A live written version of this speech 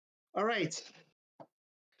All right.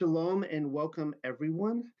 Shalom and welcome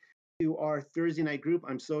everyone to our Thursday night group.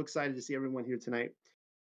 I'm so excited to see everyone here tonight.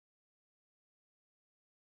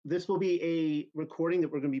 This will be a recording that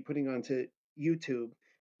we're going to be putting onto YouTube.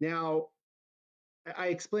 Now, I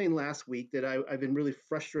explained last week that I've been really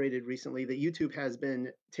frustrated recently that YouTube has been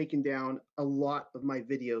taking down a lot of my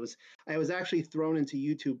videos. I was actually thrown into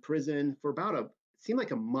YouTube prison for it seemed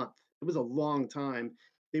like a month. It was a long time.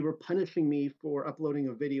 They were punishing me for uploading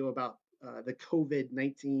a video about the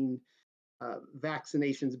COVID-19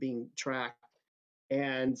 vaccinations being tracked.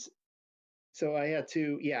 And so I had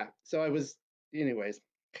to, so I was, anyways.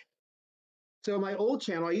 So my old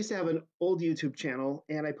channel, I used to have an old YouTube channel,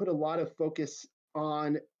 and I put a lot of focus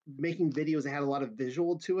on making videos that had a lot of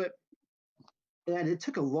visual to it. And it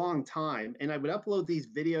took a long time. And I would upload these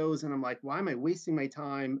videos, and I'm like, why am I wasting my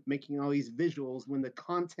time making all these visuals when the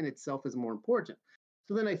content itself is more important?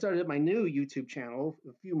 So then I started my new YouTube channel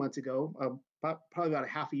a few months ago, probably about a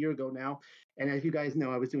half a year ago now. And as you guys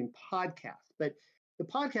know, I was doing podcasts, but the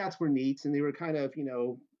podcasts were neat and they were kind of,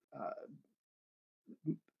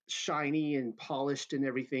 shiny and polished and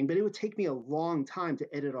everything, but it would take me a long time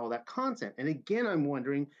to edit all that content. And again, I'm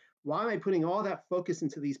wondering, why am I putting all that focus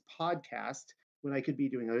into these podcasts when I could be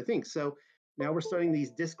doing other things? So now we're starting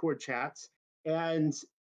these Discord chats, and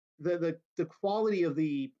the quality of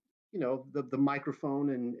the microphone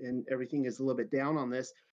and everything is a little bit down on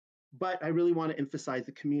this, but I really want to emphasize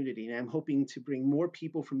the community, and I'm hoping to bring more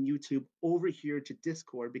people from YouTube over here to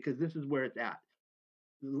Discord because this is where it's at.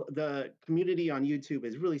 The community on YouTube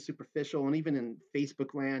is really superficial, and even in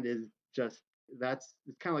Facebook land is just it's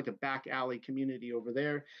kind of like a back alley community over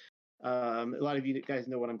there. A lot of you guys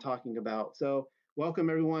know what I'm talking about. So welcome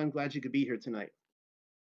everyone. Glad you could be here tonight.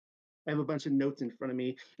 I have a bunch of notes in front of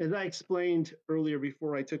me. As I explained earlier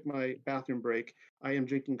before I took my bathroom break, I am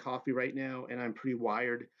drinking coffee right now and I'm pretty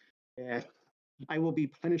wired. And I will be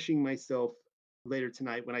punishing myself later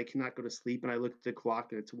tonight when I cannot go to sleep and I look at the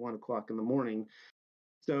clock and it's 1 o'clock in the morning.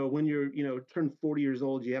 So when you're, turn 40 years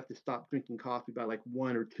old, you have to stop drinking coffee by like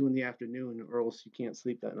 1 or 2 in the afternoon, or else you can't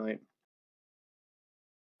sleep that night.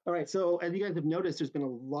 All right, so as you guys have noticed, there's been a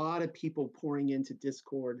lot of people pouring into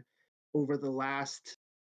Discord over the last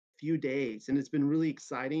few days, and it's been really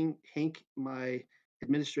exciting. Hank, my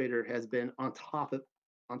administrator, has been on top of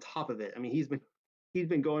it. I mean, he's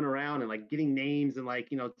been going around and like getting names and like,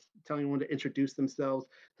 telling everyone to introduce themselves.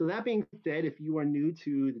 So that being said, if you are new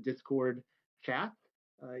to the Discord chat,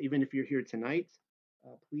 even if you're here tonight,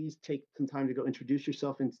 please take some time to go introduce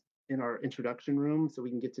yourself in our introduction room so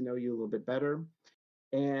we can get to know you a little bit better.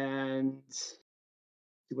 And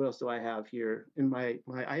what else do I have here? I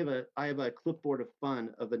have a clipboard of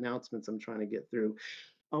fun of announcements I'm trying to get through.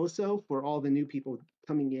 Also, for all the new people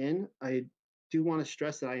coming in, I do want to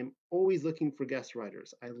stress that I am always looking for guest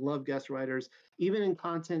writers. I love guest writers, even in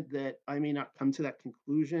content that I may not come to that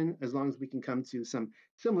conclusion, as long as we can come to some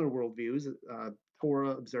similar worldviews,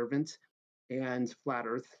 Torah observant and flat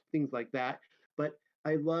earth, things like that. But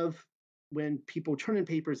I love when people turn in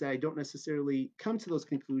papers that I don't necessarily come to those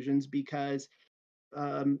conclusions because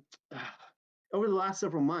over the last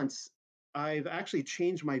several months, I've actually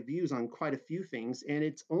changed my views on quite a few things, and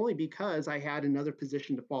it's only because I had another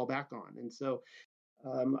position to fall back on. And so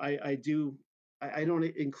I don't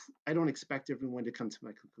expect everyone to come to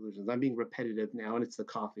my conclusions. I'm being repetitive now, and it's the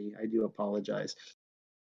coffee. I do apologize.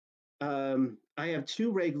 I have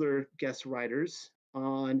 2 regular guest writers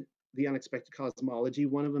on the Unexpected Cosmology.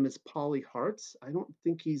 One of them is Polly Hartz. I don't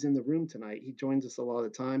think he's in the room tonight. He joins us a lot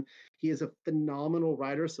of the time. He is a phenomenal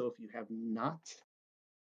writer, so if you have not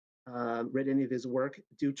read any of his work,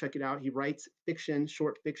 do check it out. He writes fiction,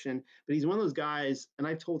 short fiction, but he's one of those guys, and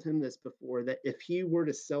I've told him this before, that if he were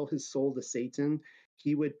to sell his soul to Satan,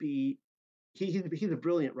 he would be, he's a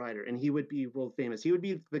brilliant writer, and he would be world famous. He would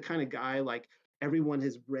be the kind of guy like everyone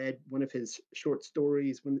has read one of his short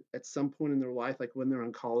stories when at some point in their life, like when they're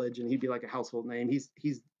in college, and he'd be like a household name.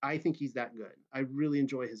 I think he's that good. I really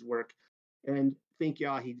enjoy his work, and thank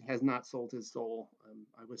Yah he has not sold his soul.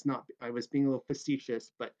 I was being a little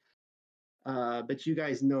facetious, but you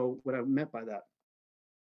guys know what I meant by that.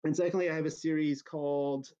 And secondly, I have a series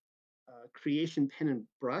called Creation Pen and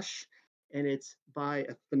Brush, and it's by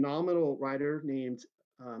a phenomenal writer named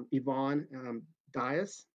Yvonne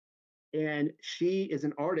Dias. And she is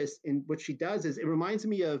an artist, and what she does is, it reminds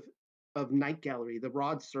me of Night Gallery, the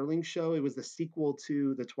Rod Serling show. It was the sequel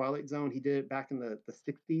to The Twilight Zone. He did it back in the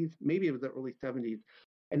 60s, maybe it was the early 70s.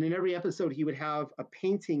 And in every episode, he would have a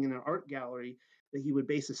painting in an art gallery that he would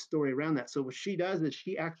base a story around that. So what she does is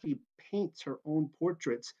she actually paints her own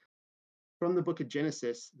portraits from the book of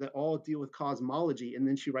Genesis that all deal with cosmology, and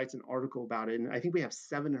then she writes an article about it. And I think we have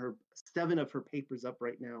seven of her papers up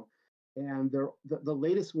right now. And the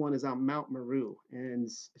latest one is on Mount Meru, and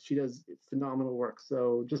she does phenomenal work.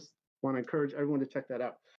 So just want to encourage everyone to check that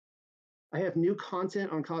out. I have new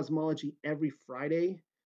content on cosmology every Friday.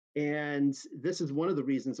 And this is one of the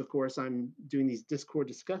reasons, of course, I'm doing these Discord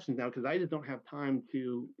discussions now, because I just don't have time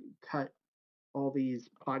to cut all these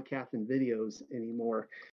podcasts and videos anymore.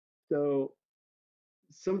 So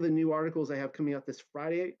some of the new articles I have coming out this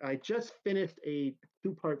Friday, I just finished a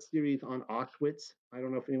 2-part series on Auschwitz. I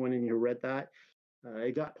don't know if anyone in here read that.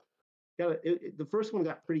 The first one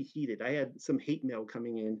got pretty heated. I had some hate mail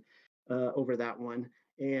coming in over that one.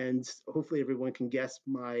 And hopefully everyone can guess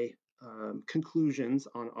my conclusions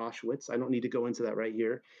on Auschwitz. I don't need to go into that right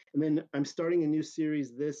here. And then I'm starting a new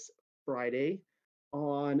series this Friday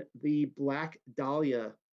on the Black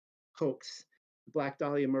Dahlia hoax, Black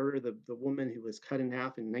Dahlia murder, the woman who was cut in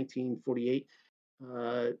half in 1948.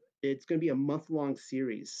 It's going to be a month-long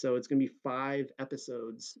series. So it's going to be 5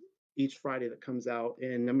 episodes each Friday that comes out.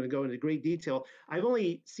 And I'm going to go into great detail. I've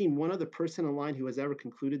only seen one other person online who has ever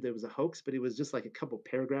concluded that it was a hoax, but it was just like a couple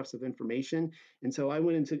paragraphs of information. And so I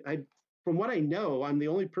went into, from what I know, I'm the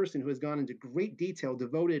only person who has gone into great detail,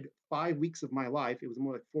 devoted 5 weeks of my life. It was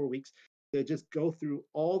more like 4 weeks to just go through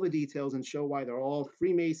all the details and show why they're all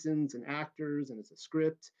Freemasons and actors, and it's a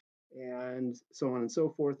script, and so on and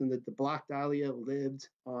so forth, and that the Black Dahlia lived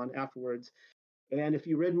on afterwards. And if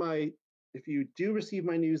you do receive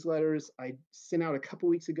my newsletters, I sent out a couple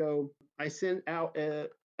weeks ago, I sent out a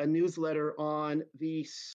newsletter on the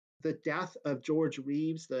death of George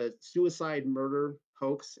Reeves, the suicide murder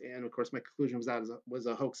hoax. And of course, my conclusion was that was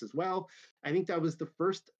a hoax as well. I think that was the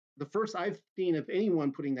first I've seen of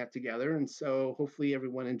anyone putting that together. And so hopefully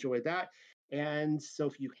everyone enjoyed that. And so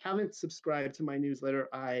if you haven't subscribed to my newsletter,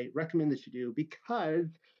 I recommend that you do, because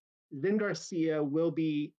Zen Garcia will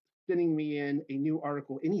be sending me in a new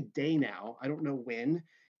article any day now. I don't know when.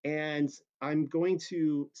 And I'm going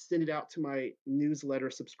to send it out to my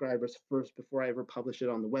newsletter subscribers first before I ever publish it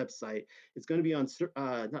on the website. It's going to be on,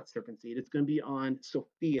 not Serpent Seed, it's going to be on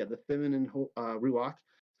Sophia, the feminine Ruach.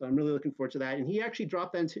 So I'm really looking forward to that. And he actually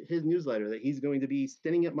dropped that into his newsletter that he's going to be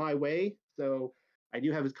sending it my way. So I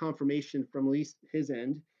do have his confirmation from at least his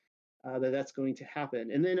end that that's going to happen.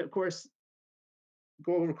 And then, of course,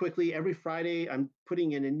 go over quickly, every Friday I'm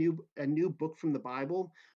putting in a new book from the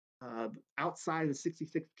Bible outside of the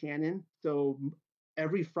 66 canon. So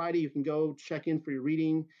every Friday you can go check in for your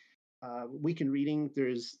reading, weekend reading.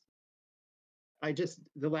 The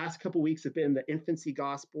last couple weeks have been the infancy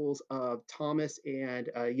gospels of Thomas and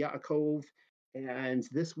Yaakov. And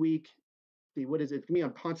this week, what is it? It's going to be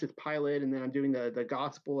on Pontius Pilate. And then I'm doing the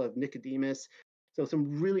gospel of Nicodemus. So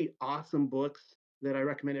some really awesome books that I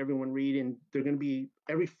recommend everyone read. And they're going to be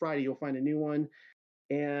every Friday, you'll find a new one.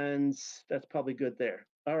 And that's probably good there.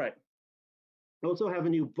 All right. I also have a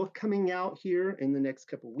new book coming out here in the next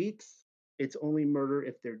couple weeks. It's Only Murder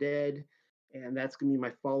If They're Dead. And that's going to be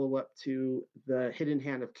my follow-up to The Hidden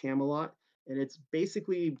Hand of Camelot. And it's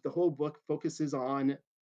basically, the whole book focuses on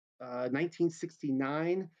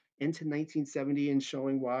 1969 into 1970 and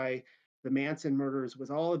showing why the Manson murders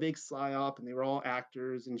was all a big psyop and they were all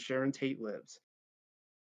actors, and Sharon Tate lives.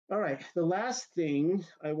 All right, the last thing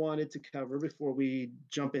I wanted to cover before we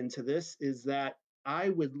jump into this is that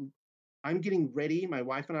I'm getting ready, my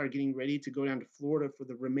wife and I are getting ready to go down to Florida for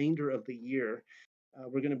the remainder of the year.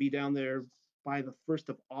 We're going to be down there by the 1st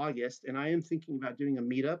of August, and I am thinking about doing a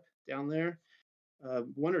meetup down there,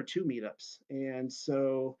 1 or 2 meetups. And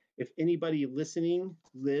so if anybody listening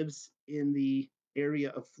lives in the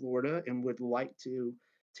area of Florida and would like to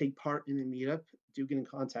take part in a meetup, do get in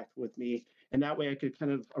contact with me. And that way I could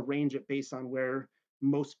kind of arrange it based on where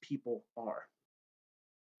most people are.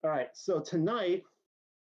 All right, so tonight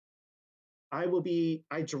I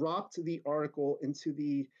dropped the article into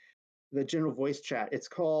the general voice chat. It's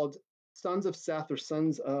called Sons of Seth or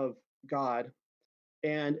Sons of God.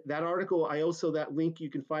 And that article, that link, you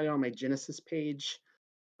can find it on my Genesis page.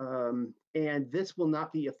 And this will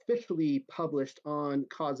not be officially published on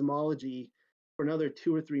Cosmology for another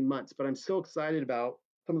 2 or 3 months. But I'm so excited about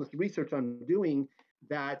some of the research I'm doing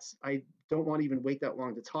that I don't want to even wait that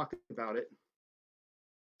long to talk about it.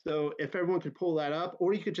 So if everyone could pull that up,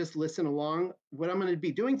 or you could just listen along. What I'm going to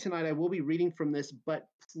be doing tonight, I will be reading from this, but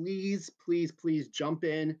please, please, please jump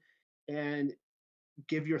in and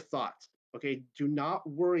give your thoughts. Okay, do not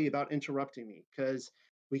worry about interrupting me, because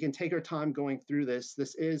we can take our time going through this.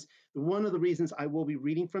 This is one of the reasons I will be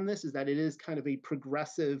reading from this, is that it is kind of a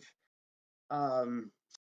progressive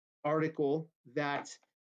article that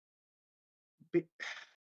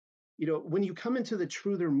when you come into the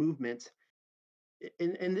truther movement,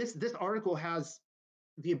 and this article has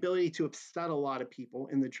the ability to upset a lot of people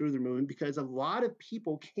in the truther movement because a lot of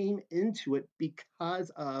people came into it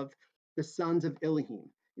because of the sons of Elohim.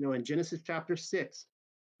 In Genesis chapter 6,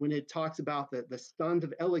 when it talks about the sons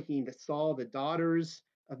of Elohim that saw the daughters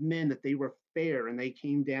of men, that they were fair and they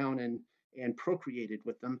came down and procreated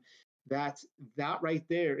with them, that right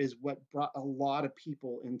there is what brought a lot of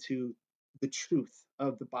people into the truth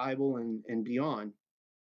of the Bible and beyond.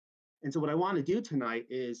 And so what I want to do tonight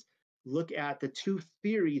is look at the two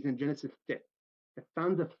theories in Genesis 6, the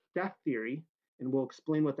sons of Seth theory, and we'll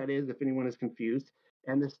explain what that is if anyone is confused,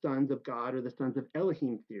 and the sons of God or the sons of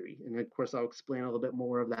Elohim theory. And of course, I'll explain a little bit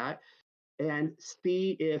more of that and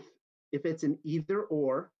see if it's an either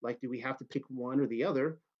or, like do we have to pick one or the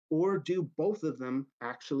other, or do both of them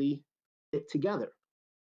actually fit together?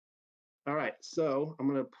 All right, so I'm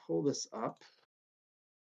going to pull this up.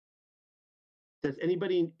 If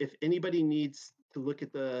anybody needs to look at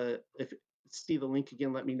see the link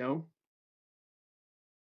again, let me know.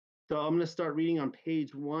 So I'm going to start reading on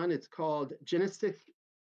page 1. It's called Genesis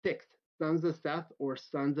 6, Sons of Seth or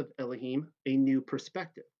Sons of Elohim, a New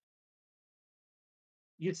Perspective.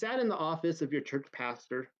 You sat in the office of your church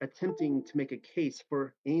pastor attempting to make a case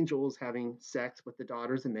for angels having sex with the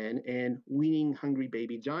daughters of men and weaning hungry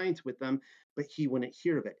baby giants with them, but he wouldn't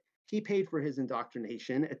hear of it. He paid for his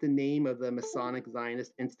indoctrination at the name of the Masonic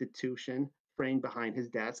Zionist institution framed behind his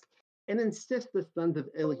desk and insists the sons of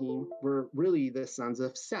Elohim were really the sons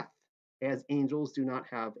of Seth, as angels do not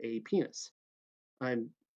have a penis.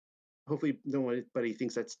 Hopefully nobody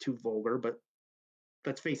thinks that's too vulgar, but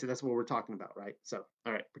let's face it, that's what we're talking about, right? So,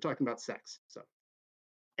 all right, we're talking about sex.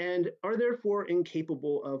 And are therefore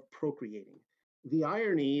incapable of procreating. The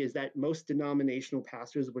irony is that most denominational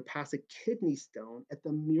pastors would pass a kidney stone at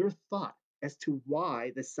the mere thought as to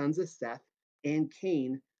why the sons of Seth and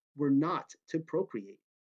Cain were not to procreate.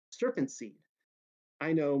 Serpent seed.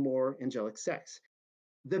 I know, more angelic sex.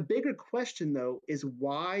 The bigger question, though, is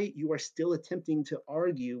why you are still attempting to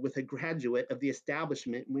argue with a graduate of the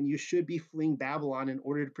establishment when you should be fleeing Babylon in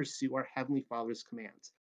order to pursue our Heavenly Father's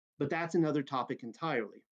commands. But that's another topic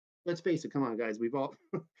entirely. Let's face it, come on, guys.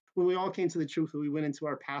 When we all came to the truth, we went into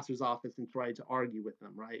our pastor's office and tried to argue with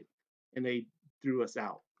them, right? And they threw us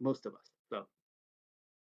out, most of us. So,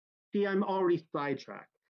 see, I'm already sidetracked.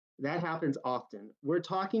 That happens often. We're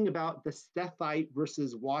talking about the Sethite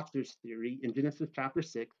versus Watchers theory in Genesis chapter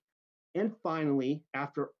 6. And finally,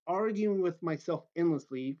 after arguing with myself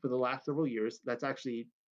endlessly for the last several years, that's actually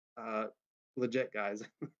legit, guys,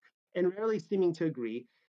 and rarely seeming to agree.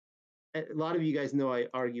 A lot of you guys know I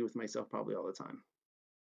argue with myself probably all the time.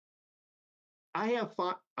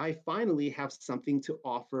 I finally have something to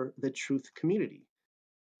offer the truth community.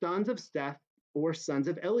 Sons of Seth or Sons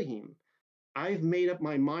of Elohim. I've made up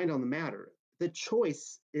my mind on the matter. The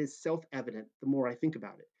choice is self-evident the more I think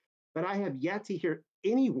about it, but I have yet to hear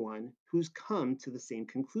anyone who's come to the same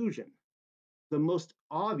conclusion. The most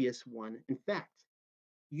obvious one, in fact.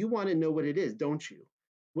 You want to know what it is, don't you?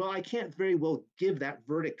 Well, I can't very well give that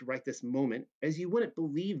verdict right this moment, as you wouldn't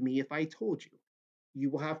believe me if I told you. You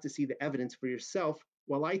will have to see the evidence for yourself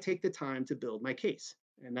while I take the time to build my case.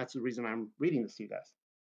 And that's the reason I'm reading this to you guys.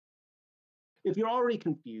 If you're already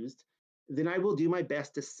confused, then I will do my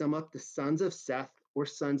best to sum up the sons of Seth or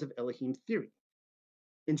sons of Elohim theory.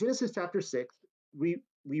 In Genesis chapter 6, we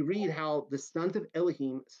read how the sons of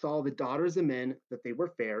Elohim saw the daughters of men that they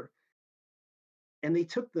were fair, and they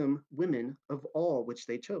took them women of all which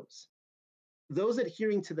they chose. Those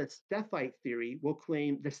adhering to the Sethite theory will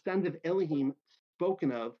claim the sons of Elohim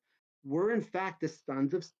spoken of were in fact the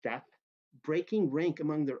sons of Seth, breaking rank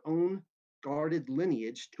among their own guarded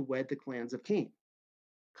lineage to wed the clans of Cain.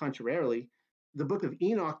 Contrarily, the book of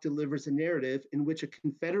Enoch delivers a narrative in which a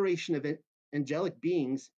confederation of angelic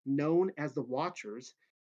beings known as the Watchers,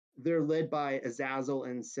 they're led by Azazel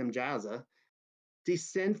and Semjaza,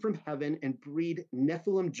 descend from heaven and breed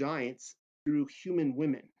Nephilim giants through human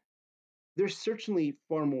women. There's certainly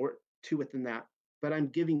far more to it than that, but I'm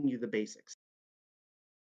giving you the basics.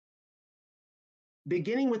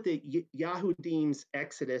 Beginning with the Yahudim's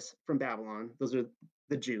exodus from Babylon, those are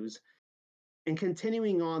the Jews, and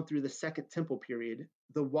continuing on through the Second Temple period,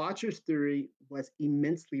 the Watchers theory was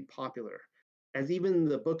immensely popular, as even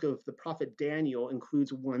the book of the prophet Daniel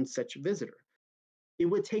includes one such visitor. It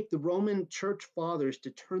would take the Roman church fathers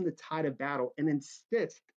to turn the tide of battle and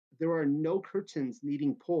insist there are no curtains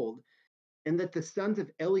needing pulled, and that the sons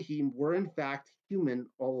of Elohim were in fact human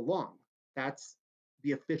all along. That's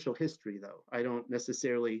the official history, though. I don't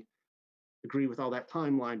necessarily agree with all that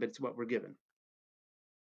timeline, but it's what we're given.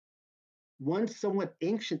 One somewhat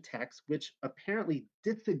ancient text, which apparently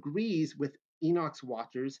disagrees with Enoch's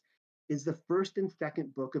watchers, is the first and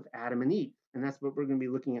second book of Adam and Eve. And that's what we're going to be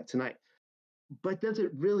looking at tonight. But does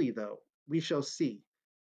it really, though? We shall see.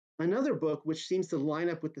 Another book which seems to line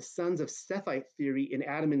up with the sons of Sethite theory in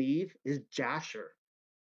Adam and Eve is Jasher.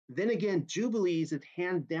 Then again, Jubilees is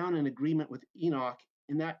hands down in agreement with Enoch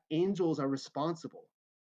in that angels are responsible.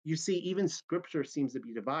 You see, even scripture seems to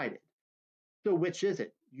be divided. So which is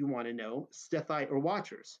it? You want to know, Sethite or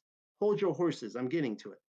Watchers? Hold your horses, I'm getting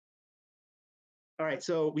to it. All right,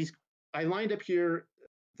 so I lined up here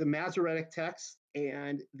the Masoretic text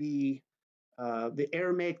and the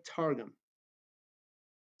Aramaic Targum.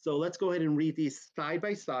 So let's go ahead and read these side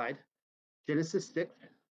by side. Genesis 6,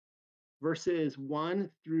 verses 1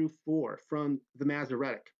 through 4 from the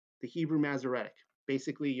Masoretic, the Hebrew Masoretic.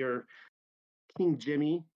 Basically, your King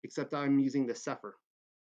Jimmy, except I'm using the Sefer.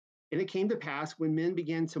 And it came to pass when men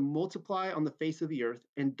began to multiply on the face of the earth,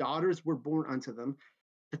 and daughters were born unto them,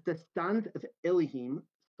 that the sons of Elohim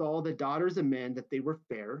saw the daughters of men that they were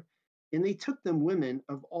fair, and they took them women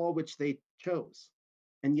of all which they chose.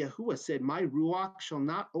 And Yahuwah said, my Ruach shall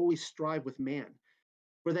not always strive with man,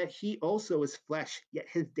 for that he also is flesh, yet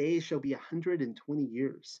his days shall be 120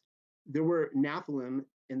 years. There were Nephilim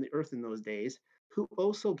in the earth in those days, who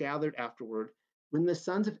also gathered afterward, when the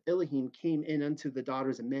sons of Elohim came in unto the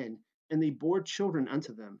daughters of men, and they bore children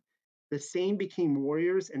unto them. The same became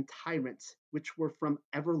warriors and tyrants, which were from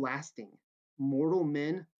everlasting, mortal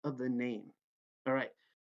men of the name. All right,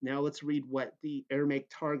 now let's read what the Aramaic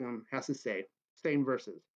Targum has to say. Same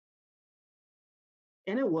verses.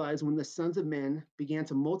 And it was when the sons of men began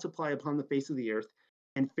to multiply upon the face of the earth,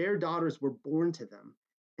 and fair daughters were born to them.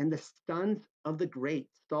 And the sons of the great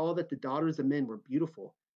saw that the daughters of men were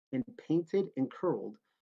beautiful, and painted and curled,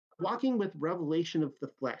 walking with revelation of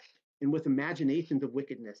the flesh, and with imaginations of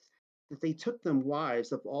wickedness, that they took them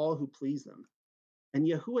wives of all who pleased them. And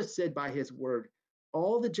Yahuwah said by his word,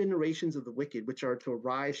 all the generations of the wicked which are to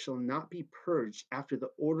arise shall not be purged after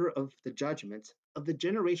the order of the judgments of the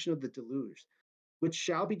generation of the deluge, which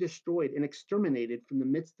shall be destroyed and exterminated from the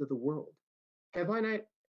midst of the world. Have I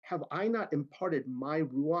not imparted my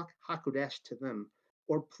Ruach HaKodesh to them,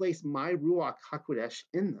 or placed my Ruach HaKodesh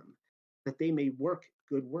in them, that they may work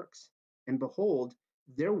good works? And behold,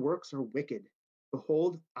 their works are wicked.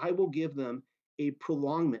 Behold, I will give them a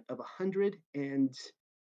prolongment of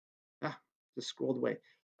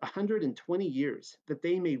 120 years, that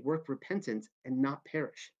they may work repentance and not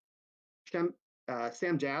perish.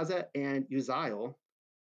 Samjaza and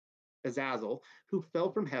Azazel, who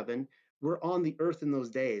fell from heaven, were on the earth in those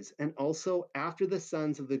days. And also after the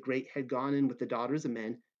sons of the great had gone in with the daughters of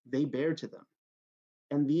men, they bare to them.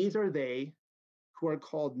 And these are they who are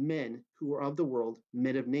called men who are of the world,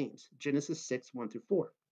 men of names. Genesis 6, 1 through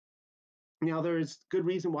 4. Now there's good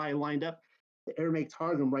reason why I lined up the Aramaic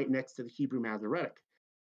Targum right next to the Hebrew Masoretic.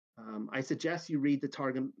 I suggest you read the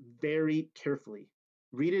Targum very carefully.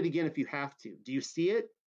 Read it again if you have to. Do you see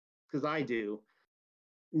it? Because I do.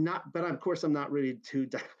 But of course, I'm not ready to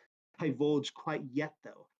divulge quite yet,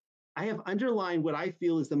 though. I have underlined what I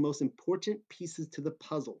feel is the most important pieces to the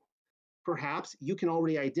puzzle. Perhaps you can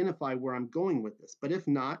already identify where I'm going with this, but if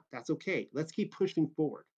not, that's okay. Let's keep pushing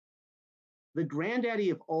forward. The granddaddy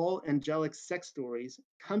of all angelic sex stories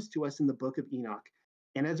comes to us in the book of Enoch.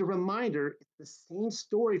 And as a reminder, it's the same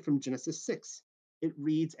story from Genesis 6. It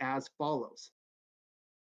reads as follows.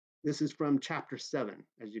 This is from chapter 7,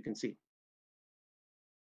 as you can see.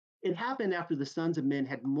 It happened after the sons of men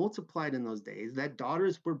had multiplied in those days that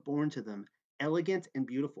daughters were born to them, elegant and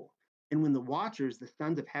beautiful. And when the watchers, the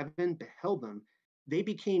sons of heaven, beheld them, they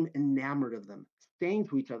became enamored of them, saying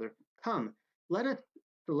to each other, come, let us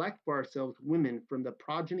select for ourselves women from the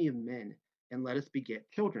progeny of men, and let us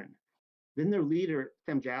beget children. Then their leader,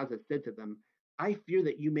 Samjaza, said to them, I fear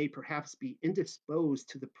that you may perhaps be indisposed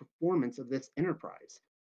to the performance of this enterprise,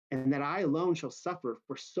 and that I alone shall suffer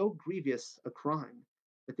for so grievous a crime.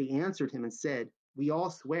 But they answered him and said, we all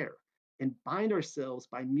swear and bind ourselves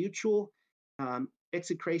by mutual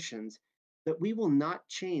execrations that we will not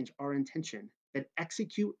change our intention, but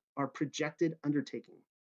execute our projected undertaking.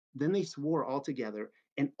 Then they swore all together,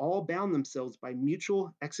 and all bound themselves by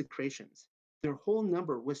mutual execrations. Their whole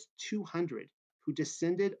number was 200, who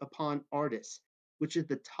descended upon Ardis, which is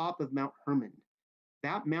the top of Mount Hermon.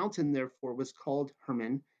 That mountain, therefore, was called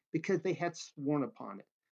Hermon, because they had sworn upon it,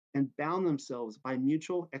 and bound themselves by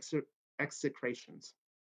mutual execrations.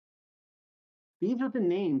 These are the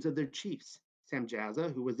names of their chiefs.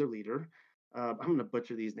 Samjaza, who was their leader. I'm going to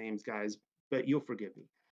butcher these names, guys, but you'll forgive me.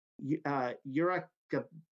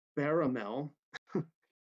 Urakabaramel,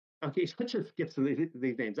 Okay, let's just skip some of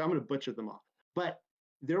these names. I'm going to butcher them all. But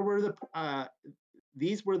there were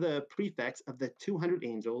these were the prefects of the 200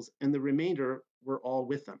 angels, and the remainder were all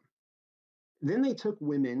with them. Then they took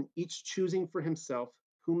women, each choosing for himself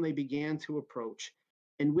whom they began to approach,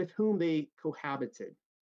 and with whom they cohabited,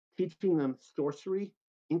 teaching them sorcery,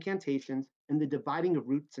 incantations, and the dividing of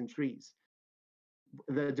roots and trees.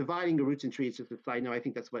 The dividing of roots and trees, just a side note, I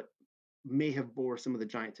think that's what may have bore some of the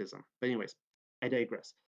giantism. But anyways, I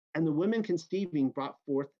digress. And the women conceiving brought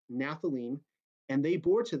forth Nephilim, and they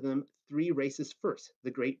bore to them three races first,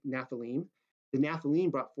 the great Nephilim. The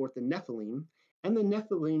Nephilim brought forth the Nephilim, and the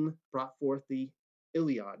Nephilim brought forth the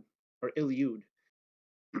Iliad or Iliud.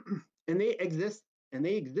 and they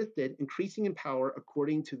existed, increasing in power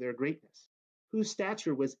according to their greatness, whose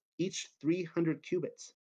stature was each 300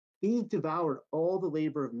 cubits. These devoured all the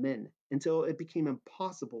labor of men until it became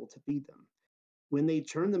impossible to feed them, when they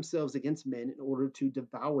turned themselves against men in order to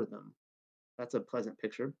devour them. That's a pleasant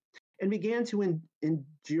picture. And began to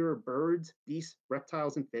endure birds, beasts,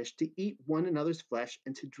 reptiles, and fish, to eat one another's flesh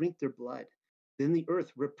and to drink their blood. Then the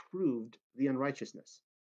earth reproved the unrighteousness.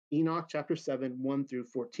 Enoch chapter 7, 1 through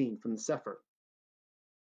 14 from the Sefer.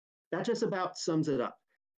 That just about sums it up.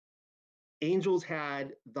 Angels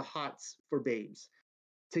had the hots for babes.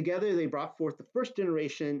 Together they brought forth the first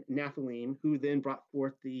generation Nephilim, who then brought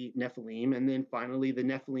forth the Nephilim, and then finally the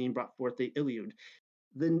Nephilim brought forth the Iliud.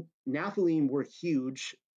 The Nephilim were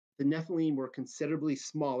huge. The Nephilim were considerably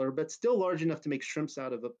smaller, but still large enough to make shrimps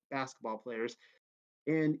out of basketball players.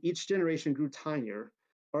 And each generation grew tinier.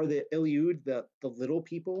 Are the Iliud the little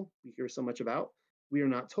people we hear so much about? We are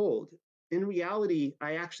not told. In reality,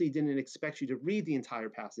 I actually didn't expect you to read the entire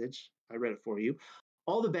passage. I read it for you.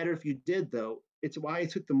 All the better if you did, though. It's why I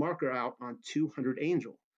took the marker out on 200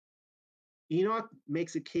 angel. Enoch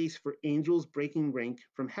makes a case for angels breaking rank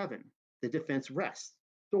from heaven. The defense rests,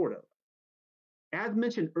 sort of. As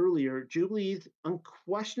mentioned earlier, Jubilees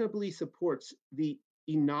unquestionably supports the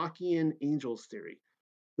Enochian angels theory.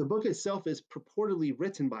 The book itself is purportedly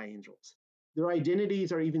written by angels. Their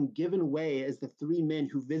identities are even given away as the three men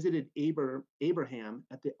who visited Abraham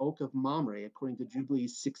at the Oak of Mamre, according to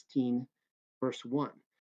Jubilees 16, verse 1.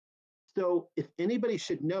 So if anybody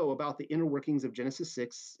should know about the inner workings of Genesis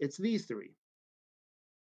 6, it's these three.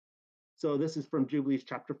 So this is from Jubilees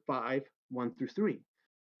chapter 5, 1 through 3.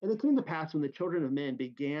 And it came to pass when the children of men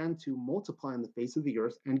began to multiply on the face of the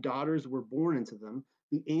earth, and daughters were born unto them,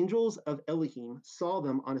 the angels of Elohim saw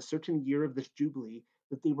them on a certain year of this Jubilee,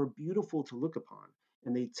 that they were beautiful to look upon.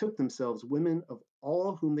 And they took themselves women of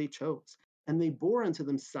all whom they chose. And they bore unto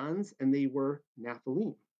them sons, and they were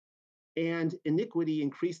Nephilim. And iniquity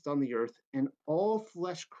increased on the earth, and all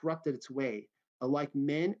flesh corrupted its way, alike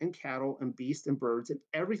men and cattle and beasts and birds, and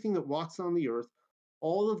everything that walks on the earth.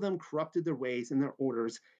 All of them corrupted their ways and their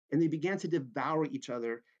orders, and they began to devour each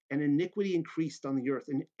other, and iniquity increased on the earth,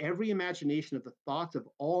 and every imagination of the thoughts of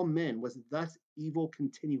all men was thus evil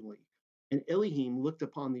continually. And Elohim looked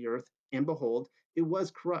upon the earth, and behold, it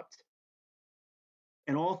was corrupt.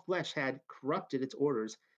 And all flesh had corrupted its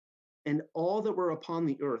orders, and all that were upon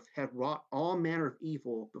the earth had wrought all manner of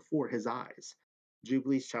evil before his eyes.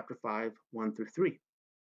 Jubilees chapter 5, 1 through 3.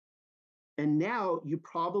 And now you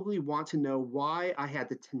probably want to know why I had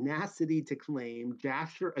the tenacity to claim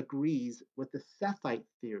Jasher agrees with the Sethite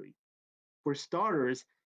theory. For starters,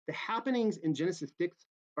 the happenings in Genesis 6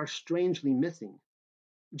 are strangely missing.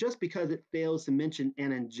 Just because it fails to mention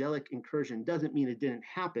an angelic incursion doesn't mean it didn't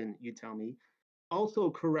happen, you tell me. Also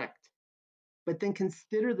correct. But then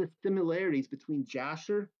consider the similarities between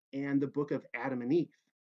Jasher and the book of Adam and Eve.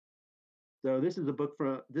 So this is a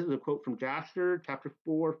quote from Jasher, chapter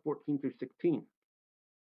 4, 14 through 16.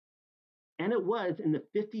 And it was in the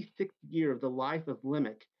 56th year of the life of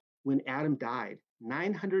Lamech when Adam died.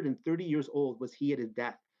 930 years old was he at his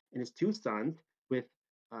death, and his two sons, with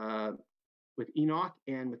Enoch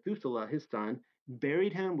and Methuselah, his son,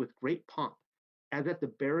 buried him with great pomp, as at the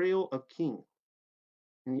burial of kings.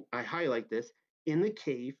 And I highlight this, in the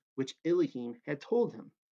cave which Elohim had told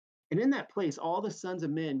him. And in that place, all the sons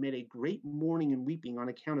of men made a great mourning and weeping on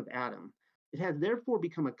account of Adam. It has therefore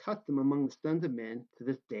become a custom among the sons of men to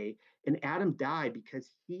this day. And Adam died because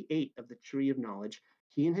he ate of the tree of knowledge,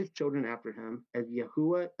 he and his children after him, as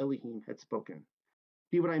Yahuwah Elohim had spoken.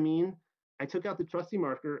 See what I mean? I took out the trusty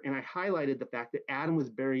marker and I highlighted the fact that Adam was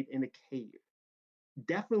buried in a cave.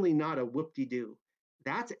 Definitely not a whoop-de-doo.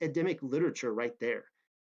 That's Adamic literature right there.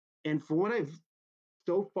 And from what I've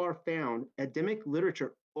so far found, Adamic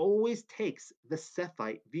literature always takes the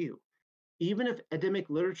Sethite view. Even if Adamic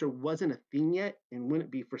literature wasn't a thing yet, and wouldn't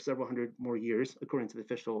be for several hundred more years, according to the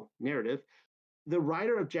official narrative, The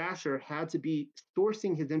writer of Jasher had to be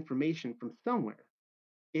sourcing his information from somewhere.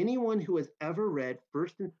 Anyone who has ever read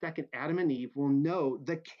 1st and 2nd Adam and Eve will know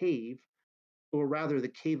the cave, or rather the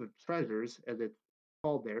cave of treasures, as it's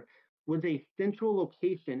called there, was a central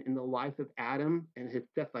location in the life of Adam and his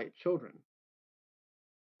Sethite children.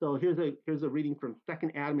 So here's a reading from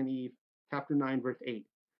 2nd Adam and Eve, chapter 9, verse 8.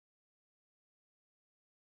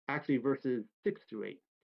 Actually, verses 6 through 8.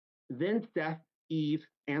 Then Seth, Eve,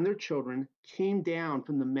 and their children came down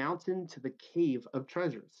from the mountain to the cave of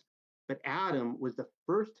treasures. But Adam was the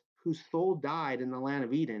first whose soul died in the land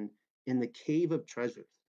of Eden, in the cave of treasures.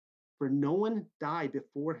 For no one died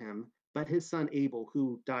before him but his son Abel,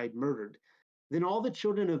 who died murdered. Then all the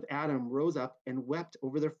children of Adam rose up and wept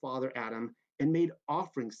over their father Adam and made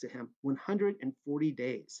offerings to him 140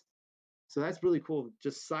 days. So that's really cool.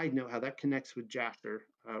 Just side note how that connects with Jasher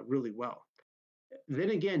really well. Then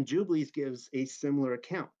again, Jubilees gives a similar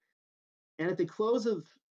account. And at the close of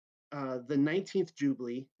the 19th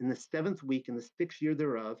Jubilee, in the 7th week, in the 6th year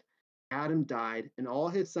thereof, Adam died, and all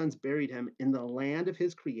his sons buried him in the land of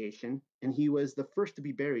his creation, and he was the first to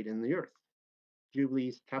be buried in the earth.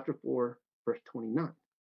 Jubilees chapter 4, verse 29.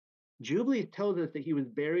 Jubilees tells us that he was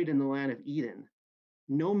buried in the land of Eden.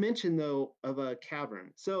 No mention, though, of a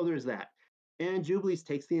cavern. So there's that. And Jubilees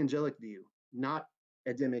takes the angelic view, not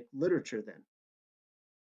Adamic literature then.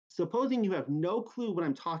 Supposing you have no clue what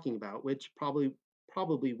I'm talking about, which probably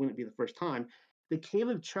wouldn't be the first time, the Cave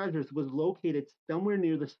of Treasures was located somewhere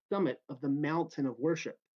near the summit of the mountain of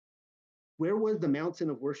worship. Where was the mountain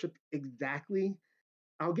of worship exactly?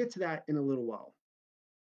 I'll get to that in a little while.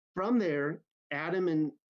 From there, Adam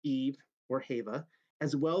and Eve, or Hava,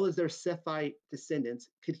 as well as their Sethite descendants,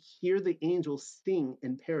 could hear the angels sing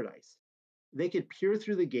in paradise. They could peer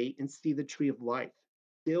through the gate and see the tree of life,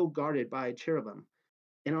 still guarded by a cherubim.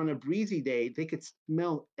 And on a breezy day, they could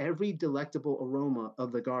smell every delectable aroma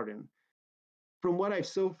of the garden. From what I've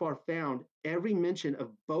so far found, every mention of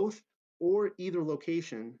both or either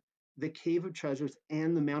location, the Cave of Treasures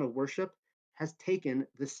and the Mount of Worship, has taken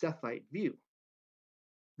the Sethite view.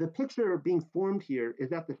 The picture being formed here is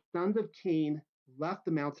that the sons of Cain left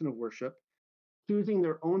the mountain of worship, choosing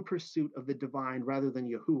their own pursuit of the divine rather than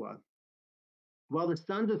Yahuwah, while the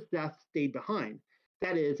sons of Seth stayed behind.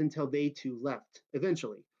 That is, until they too left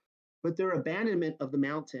eventually. But their abandonment of the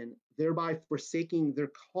mountain, thereby forsaking their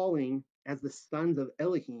calling as the sons of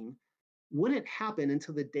Elohim, wouldn't happen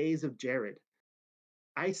until the days of Jared.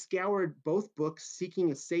 I scoured both books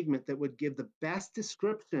seeking a segment that would give the best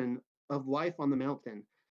description of life on the mountain.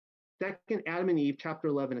 2nd Adam and Eve, chapter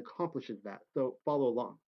 11, accomplishes that, so follow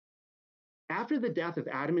along. After the death of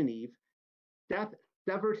Adam and Eve, Seth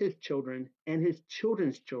severed his children and his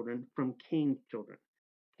children's children from Cain's children.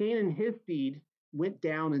 Cain and his seed went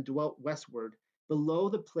down and dwelt westward, below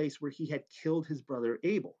the place where he had killed his brother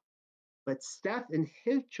Abel. But Seth and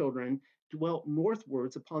his children dwelt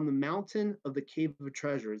northwards upon the mountain of the Cave of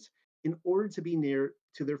Treasures, in order to be near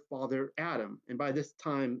to their father Adam. And by this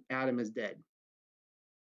time, Adam is dead.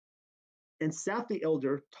 And Seth the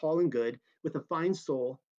elder, tall and good, with a fine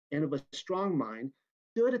soul and of a strong mind,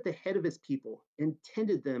 stood at the head of his people and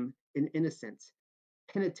tended them in innocence,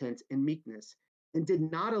 penitence, and meekness, and did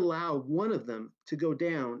not allow one of them to go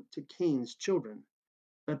down to Cain's children.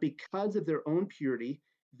 But because of their own purity,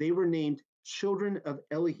 they were named children of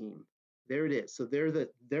Elohim. There it is. So they're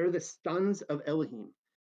the sons of Elohim.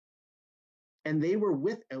 And they were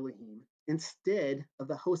with Elohim instead of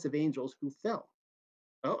the host of angels who fell.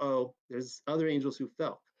 There's other angels who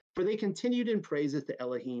fell. For they continued in praises to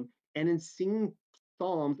Elohim and in singing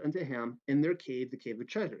psalms unto him in their cave, the Cave of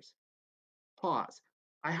Treasures. Pause.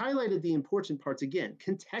 I highlighted the important parts again.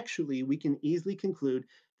 Contextually, we can easily conclude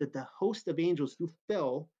that the host of angels who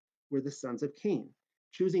fell were the sons of Cain,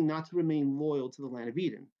 choosing not to remain loyal to the land of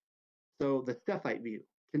Eden. So the Sethite view.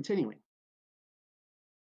 Continuing.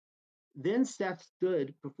 Then Seth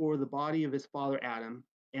stood before the body of his father Adam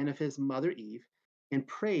and of his mother Eve, and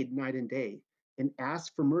prayed night and day, and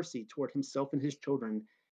asked for mercy toward himself and his children,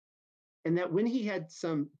 and that when he had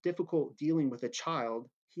some difficult dealing with a child,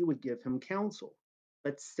 he would give him counsel.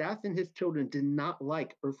 But Seth and his children did not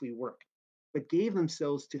like earthly work, but gave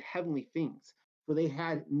themselves to heavenly things, for they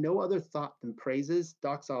had no other thought than praises,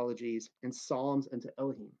 doxologies, and psalms unto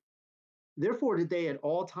Elohim. Therefore did they at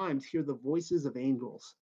all times hear the voices of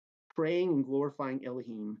angels, praying and glorifying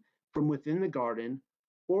Elohim from within the garden,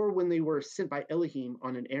 or when they were sent by Elohim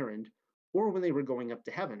on an errand, or when they were going up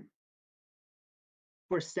to heaven.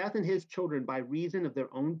 For Seth and his children, by reason of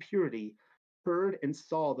their own purity, heard and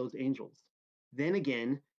saw those angels. Then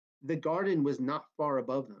again, the garden was not far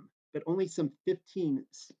above them, but only some 15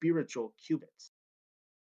 spiritual cubits.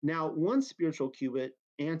 Now, one spiritual cubit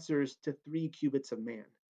answers to 3 cubits of man,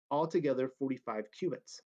 altogether 45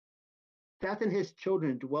 cubits. Seth and his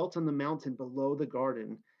children dwelt on the mountain below the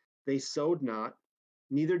garden. They sowed not,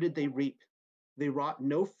 neither did they reap. They wrought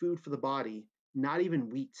no food for the body, not even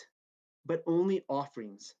wheat, but only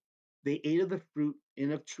offerings. They ate of the fruit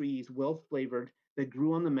and of trees well flavored that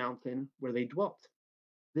grew on the mountain where they dwelt.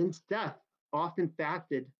 Then Seth often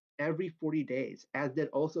fasted every 40 days, as did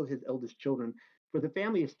also his eldest children. For the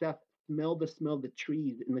family of Seth smelled the smell of the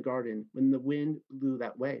trees in the garden when the wind blew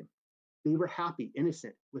that way. They were happy,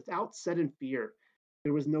 innocent, without sudden fear.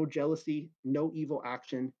 There was no jealousy, no evil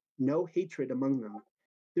action, no hatred among them.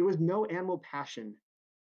 There was no animal passion.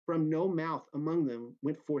 From no mouth among them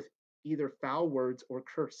went forth either foul words or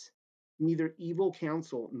curse, neither evil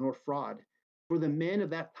counsel nor fraud. For the men of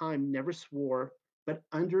that time never swore, but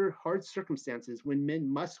under hard circumstances, when men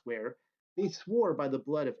must swear, they swore by the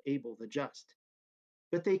blood of Abel the just.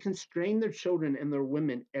 But they constrained their children and their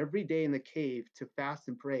women every day in the cave to fast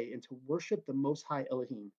and pray and to worship the Most High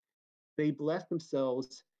Elohim. They blessed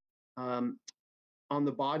themselves um, on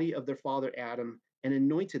the body of their father Adam and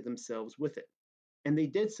anointed themselves with it. And they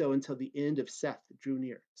did so until the end of Seth drew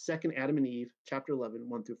near. Second Adam and Eve, chapter 11,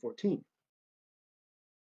 1 through 14.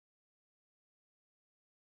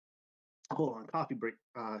 Hold on, coffee break.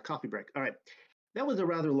 Coffee break. All right. That was a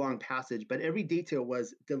rather long passage, but every detail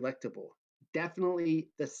was delectable. Definitely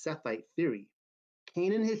the Sethite theory.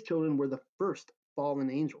 Cain and his children were the first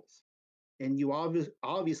fallen angels. And you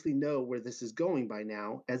obviously know where this is going by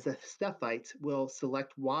now, as the Sethites will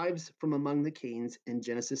select wives from among the Cains in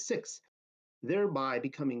Genesis 6, thereby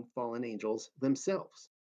becoming fallen angels themselves.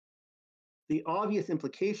 The obvious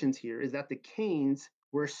implications here is that the Cains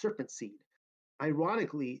were a serpent seed.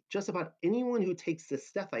 Ironically, just about anyone who takes the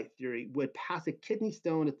Sethite theory would pass a kidney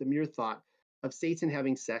stone at the mere thought of Satan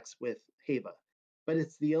having sex with Hava. But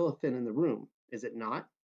it's the elephant in the room, is it not?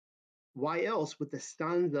 Why else would the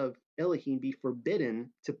sons of Elohim be forbidden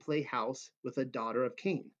to play house with a daughter of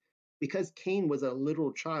Cain? Because Cain was a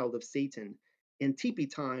literal child of Satan, and Teepee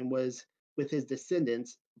time was, with his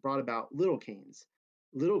descendants, brought about little Cains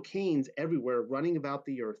everywhere running about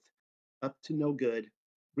the earth, up to no good,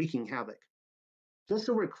 wreaking havoc. Just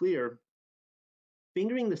so we're clear,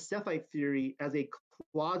 fingering the Sethite theory as a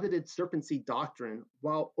closeted serpency doctrine,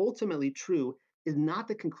 while ultimately true, is not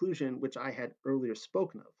the conclusion which I had earlier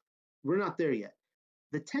spoken of. We're not there yet.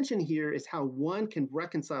 The tension here is how one can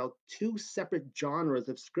reconcile two separate genres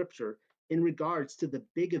of scripture in regards to the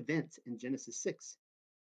big events in Genesis 6.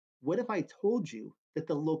 What if I told you that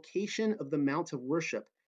the location of the Mount of Worship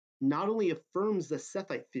not only affirms the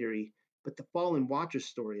Sethite theory, but the fallen watchers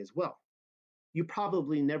story as well? You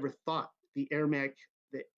probably never thought the Aramaic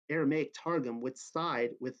Targum would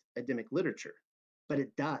side with Adamic literature, but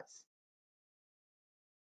it does.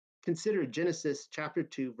 Consider Genesis chapter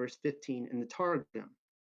 2, verse 15 in the Targum.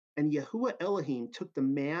 And Yahuwah Elohim took the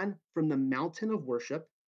man from the mountain of worship,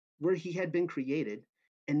 where he had been created,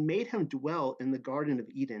 and made him dwell in the Garden of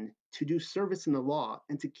Eden to do service in the law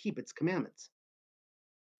and to keep its commandments.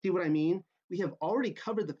 See what I mean? We have already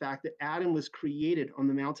covered the fact that Adam was created on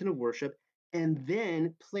the mountain of worship and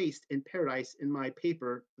then placed in paradise in my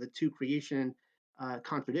paper, The Two Creation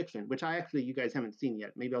Contradiction, which you guys haven't seen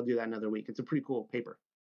yet. Maybe I'll do that another week. It's a pretty cool paper.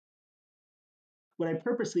 What I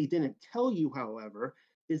purposely didn't tell you, however,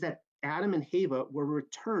 is that Adam and Hava were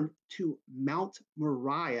returned to Mount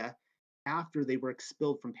Moriah after they were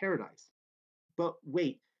expelled from paradise. But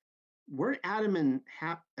wait, weren't Adam and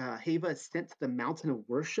Hava sent to the mountain of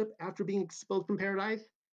worship after being expelled from paradise?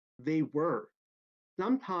 They were.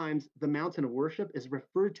 Sometimes the mountain of worship is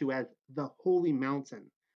referred to as the holy mountain.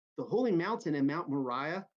 The holy mountain and Mount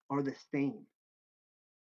Moriah are the same.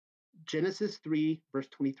 Genesis 3, verse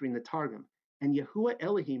 23 in the Targum. And Yahuwah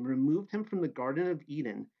Elohim removed him from the Garden of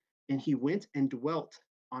Eden, and he went and dwelt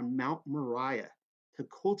on Mount Moriah to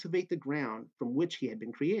cultivate the ground from which he had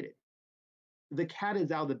been created. The cat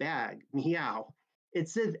is out of the bag, meow. It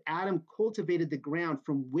says Adam cultivated the ground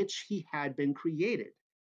from which he had been created.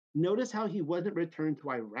 Notice how he wasn't returned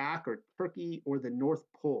to Iraq or Turkey or the North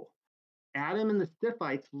Pole. Adam and the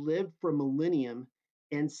Sethites lived for a millennium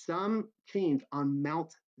and some changed on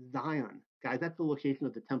Mount Zion. Guys, that's the location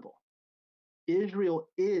of the temple. Israel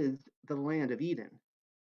is the land of Eden.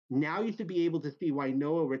 Now you should be able to see why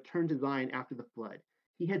Noah returned to Zion after the flood.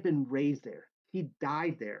 He had been raised there. He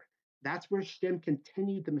died there. That's where Shem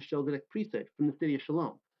continued the Melchizedek priesthood from the city of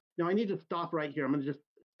Shalom. Now I need to stop right here. I'm going to just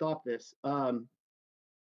stop this. I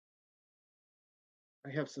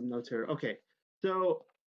have some notes here. Okay, so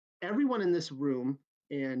everyone in this room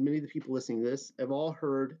and many of the people listening to this have all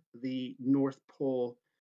heard the North Pole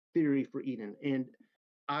theory for Eden. And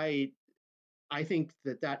I I think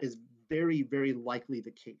that that is very, very likely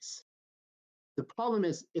the case. The problem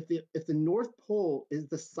is if the North Pole is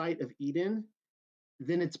the site of Eden,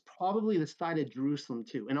 then it's probably the site of Jerusalem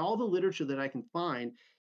too. And all the literature that I can find,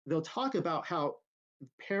 they'll talk about how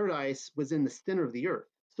paradise was in the center of the earth.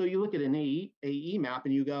 So you look at an AE map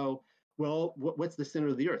and you go, well, what's the center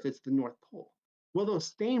of the earth? It's the North Pole. Well,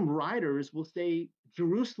 those same writers will say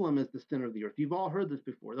Jerusalem is the center of the earth. You've all heard this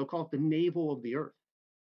before. They'll call it the navel of the earth.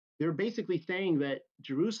 They're basically saying that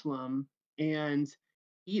Jerusalem and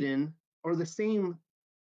Eden are the same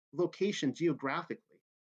location geographically.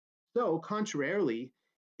 So, contrarily,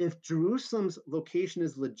 if Jerusalem's location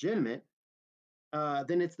is legitimate,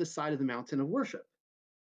 then it's the site of the mountain of worship.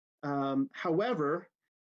 However,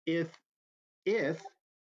 if if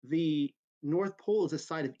the North Pole is a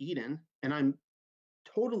site of Eden, and I'm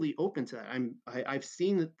totally open to that. I've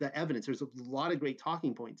seen the evidence. There's a lot of great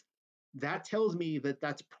talking points. That tells me that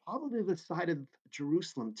that's probably the side of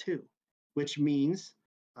Jerusalem too, which means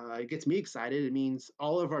it gets me excited. It means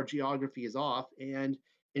all of our geography is off, and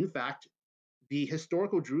in fact, the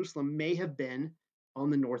historical Jerusalem may have been on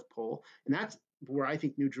the North Pole, and that's where I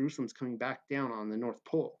think New Jerusalem's coming back down on the North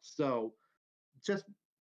Pole. So just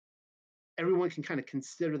everyone can kind of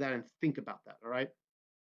consider that and think about that. All right,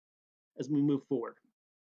 as we move forward.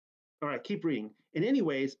 All right, keep reading. And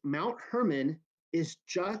anyways, Mount Hermon is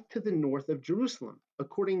just to the north of Jerusalem.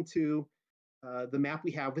 According to the map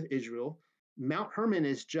we have with Israel, Mount Hermon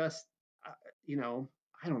is just, uh, you know,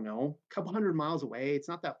 I don't know, a couple hundred miles away. It's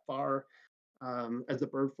not that far as the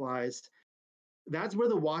bird flies. That's where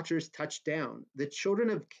the watchers touched down. The children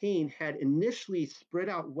of Cain had initially spread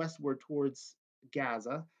out westward towards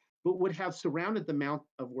Gaza, but would have surrounded the Mount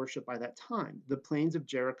of Worship by that time, the plains of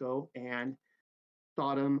Jericho and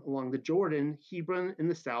Sodom along the Jordan, Hebron in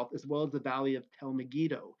the south, as well as the valley of Tel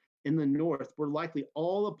Megiddo in the north, were likely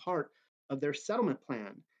all a part of their settlement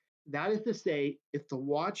plan. That is to say, if the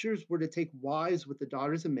watchers were to take wives with the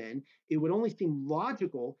daughters of men, it would only seem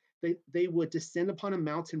logical that they would descend upon a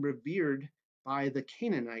mountain revered by the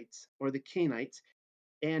Canaanites or the Canaanites,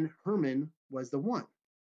 and Hermon was the one.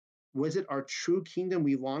 Was it our true kingdom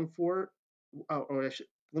we long for? Let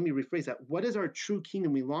me rephrase that. What is our true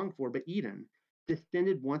kingdom we long for but Eden,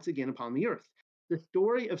 descended once again upon the earth? The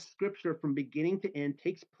story of Scripture from beginning to end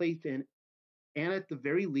takes place in, and at the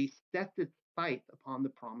very least, sets its sights upon the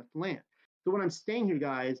promised land. So, what I'm saying here,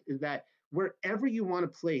 guys, is that wherever you want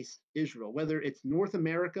to place Israel, whether it's North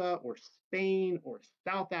America or Spain or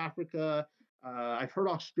South Africa, I've heard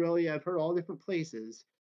Australia, I've heard all different places.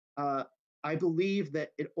 Uh, I believe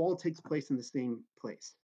that it all takes place in the same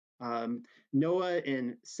place. Noah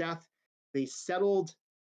and Seth, they settled,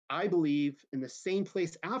 I believe, in the same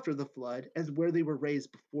place after the flood as where they were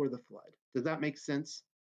raised before the flood. Does that make sense?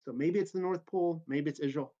 So maybe it's the North Pole, maybe it's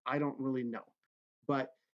Israel. I don't really know.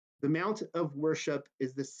 But the Mount of Worship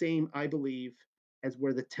is the same, I believe, as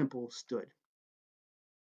where the temple stood.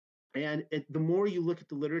 And the more you look at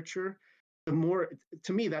the literature, the more,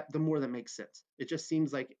 to me, that the more that makes sense. It just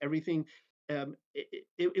seems like everything.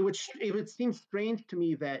 It would seem strange to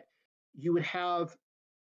me that you would have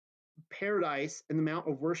paradise and the Mount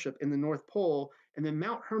of Worship in the North Pole, and then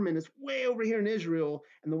Mount Hermon is way over here in Israel,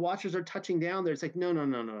 and the watchers are touching down there. It's like, no, no,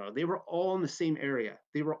 no, no, no. They were all in the same area.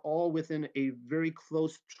 They were all within a very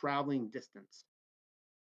close traveling distance.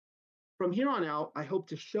 From here on out, I hope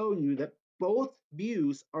to show you that both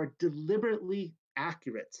views are deliberately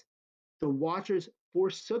accurate. The watchers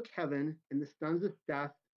forsook heaven and the sons of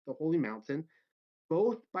Seth, the holy mountain,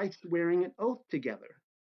 both by swearing an oath together.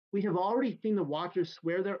 We have already seen the watchers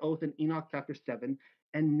swear their oath in Enoch chapter 7,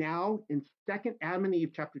 and now in 2nd Adam and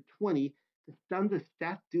Eve chapter 20, the sons of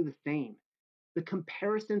Seth do the same. The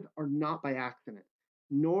comparisons are not by accident,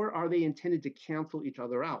 nor are they intended to cancel each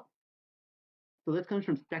other out. So this comes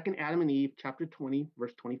from 2nd Adam and Eve chapter 20,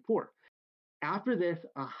 verse 24. After this,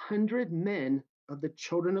 100 men of the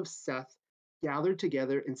children of Seth gathered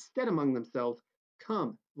together and said among themselves,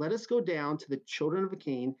 "Come, let us go down to the children of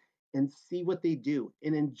Cain and see what they do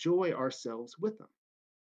and enjoy ourselves with them."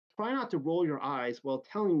 Try not to roll your eyes while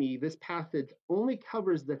telling me this passage only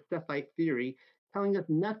covers the Sethite theory, telling us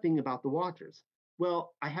nothing about the watchers.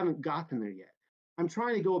 Well, I haven't gotten there yet. I'm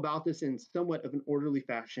trying to go about this in somewhat of an orderly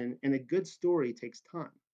fashion, and a good story takes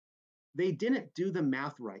time. They didn't do the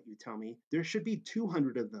math right, you tell me. There should be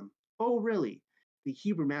 200 of them. Oh, really? The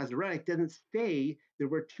Hebrew Masoretic doesn't say there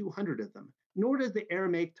were 200 of them, nor does the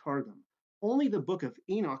Aramaic Targum. Only the book of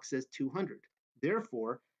Enoch says 200.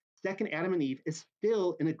 Therefore, 2nd Adam and Eve is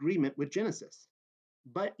still in agreement with Genesis.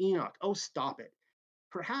 But Enoch, oh, stop it.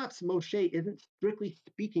 Perhaps Moshe isn't strictly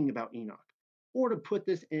speaking about Enoch. Or to put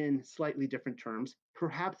this in slightly different terms,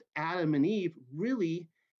 perhaps Adam and Eve really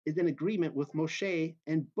is in agreement with Moshe,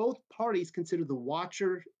 and both parties consider the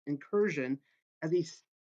Watcher incursion as a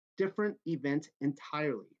different event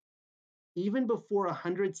entirely. Even before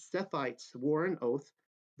 100 Sethites swore an oath,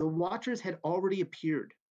 the Watchers had already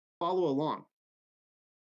appeared. Follow along.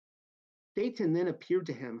 Satan then appeared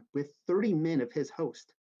to him with 30 men of his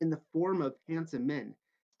host in the form of handsome men,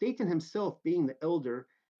 Satan himself being the elder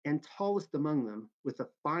and tallest among them, with a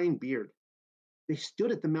fine beard. They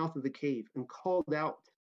stood at the mouth of the cave and called out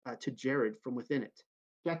to Jared from within it.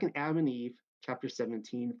 2 Adam and Eve, chapter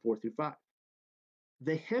 17, 4 through 5.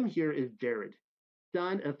 The him here is Jared,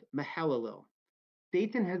 son of Mahalalel.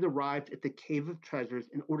 Satan has arrived at the cave of treasures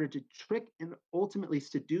in order to trick and ultimately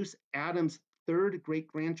seduce Adam's third great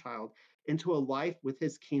grandchild into a life with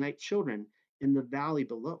his Canaanite children in the valley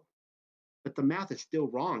below. But the math is still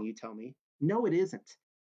wrong, you tell me. No, it isn't.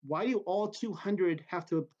 Why do all 200 have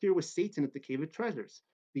to appear with Satan at the cave of treasures?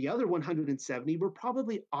 The other 170 were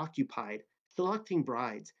probably occupied selecting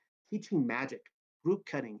brides, teaching magic, root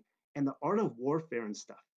cutting, and the art of warfare and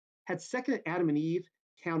stuff. Had second Adam and Eve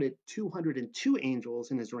counted 202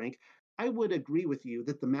 angels in his rank, I would agree with you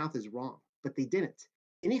that the math is wrong, but they didn't.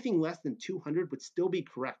 Anything less than 200 would still be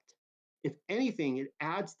correct. If anything, it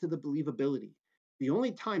adds to the believability. The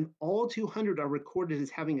only time all 200 are recorded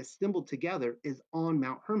as having assembled together is on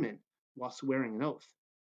Mount Hermon while swearing an oath.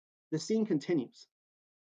 The scene continues.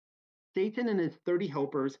 Satan and his 30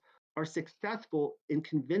 helpers are successful in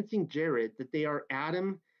convincing Jared that they are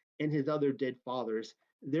Adam and his other dead fathers,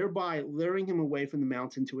 thereby luring him away from the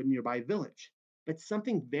mountain to a nearby village. But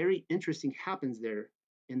something very interesting happens there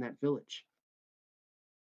in that village.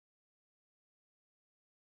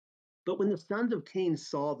 But when the sons of Cain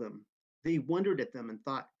saw them, they wondered at them and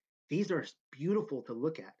thought, these are beautiful to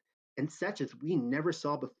look at, and such as we never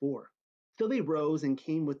saw before. So they rose and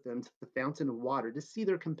came with them to the fountain of water to see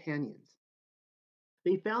their companions.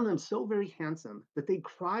 They found them so very handsome that they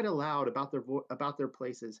cried aloud about their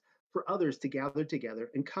places for others to gather together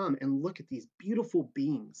and come and look at these beautiful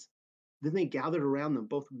beings. Then they gathered around them,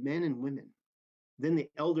 both men and women. Then the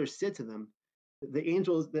elders said to them,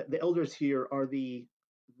 the elders here are the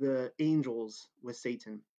angels with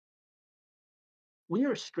Satan. We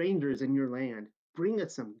are strangers in your land. Bring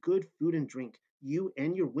us some good food and drink, you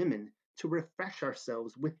and your women, to refresh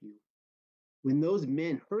ourselves with you. When those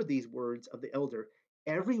men heard these words of the elder,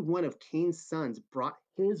 every one of Cain's sons brought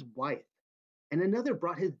his wife, and another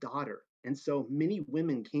brought his daughter, and so many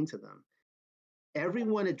women came to them,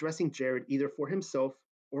 everyone addressing Jared either for himself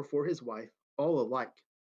or for his wife, all alike.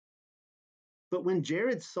 But when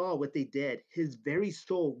Jared saw what they did, his very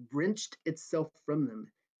soul wrenched itself from them.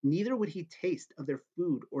 Neither would he taste of their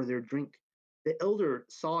food or their drink. The elder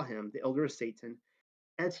saw him, the elder of Satan,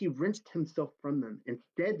 as he wrenched himself from them, and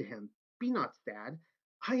said to him, be not sad,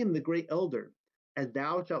 I am the great elder. As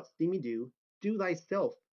thou shalt see me do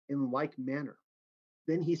thyself in like manner.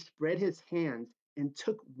 Then he spread his hands and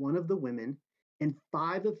took one of the women, and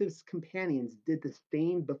 5 of his companions did the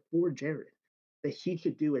same before Jared, that he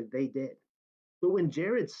should do as they did. But when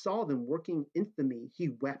Jared saw them working infamy, he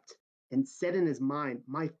wept and said in his mind,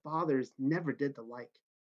 my fathers never did the like.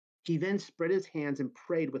 He then spread his hands and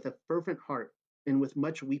prayed with a fervent heart and with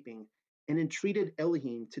much weeping, and entreated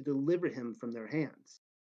Elohim to deliver him from their hands.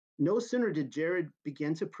 No sooner did Jared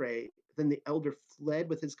begin to pray than the elder fled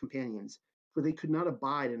with his companions, for they could not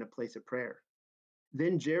abide in a place of prayer.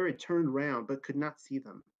 Then Jared turned round, but could not see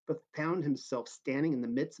them, but found himself standing in the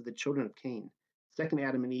midst of the children of Cain. 2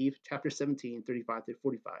 Adam and Eve, chapter 17, 35 to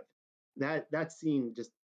 45. That scene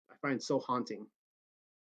just I find so haunting.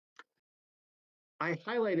 I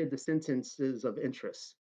highlighted the sentences of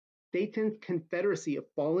interest. Satan's confederacy of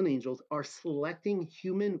fallen angels are selecting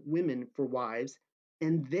human women for wives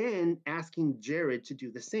and then asking Jared to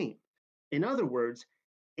do the same. In other words,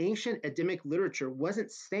 ancient Adamic literature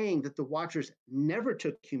wasn't saying that the Watchers never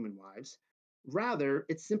took human wives. Rather,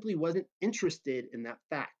 it simply wasn't interested in that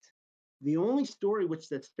fact. The only story which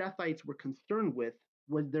the Sethites were concerned with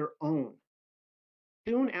was their own.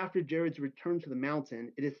 Soon after Jared's return to the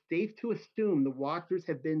mountain, it is safe to assume the Watchers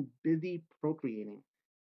have been busy procreating.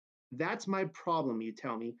 That's my problem, you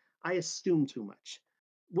tell me. I assume too much.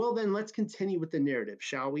 Well, then let's continue with the narrative,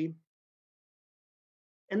 shall we?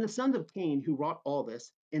 And the sons of Cain, who wrought all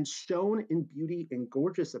this, and shone in beauty and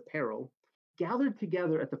gorgeous apparel, gathered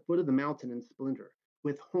together at the foot of the mountain in splendor,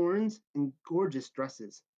 with horns and gorgeous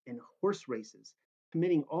dresses, and horse races,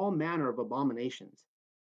 committing all manner of abominations.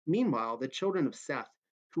 Meanwhile, the children of Seth,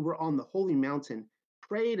 who were on the holy mountain,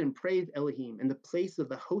 prayed and praised Elohim in the place of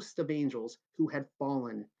the host of angels who had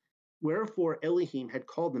fallen. Wherefore Elohim had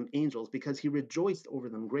called them angels, because he rejoiced over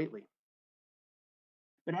them greatly.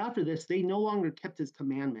 But after this, they no longer kept his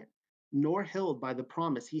commandment, nor held by the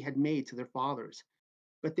promise he had made to their fathers.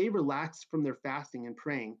 But they relaxed from their fasting and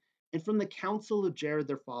praying, and from the counsel of Jared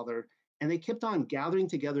their father, and they kept on gathering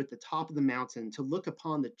together at the top of the mountain to look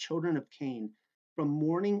upon the children of Cain from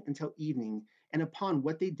morning until evening, and upon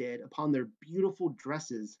what they did, upon their beautiful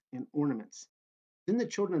dresses and ornaments. Then the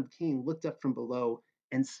children of Cain looked up from below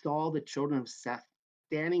and saw the children of Seth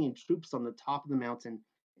standing in troops on the top of the mountain,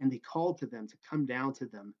 and they called to them to come down to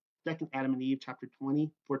them. Second Adam and Eve, chapter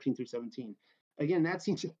 20, 14 through 17. Again, that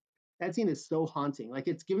scene is so haunting. Like,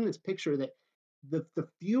 it's given this picture that the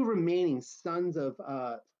few remaining sons of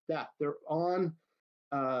Seth, they're on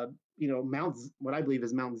Mount, what I believe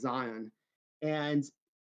is Mount Zion, and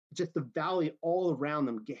just the valley all around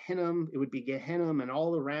them, Gehenna, it would be Gehenna, and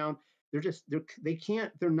all around.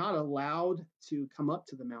 They're not allowed to come up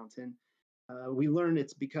to the mountain. We learn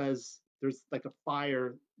it's because there's like a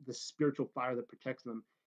fire, the spiritual fire that protects them.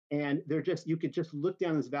 And you could just look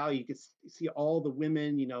down this valley, you could see all the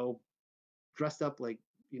women, dressed up like,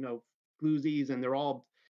 floozies, and they're all,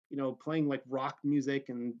 playing like rock music,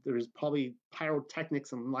 and there's probably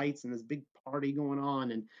pyrotechnics and lights and this big party going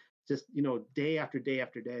on, and just, day after day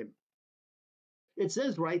after day. It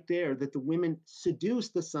says right there that the women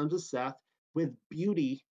seduced the sons of Seth with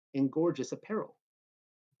beauty and gorgeous apparel.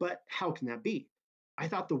 But how can that be? I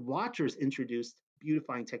thought the Watchers introduced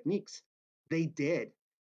beautifying techniques. They did.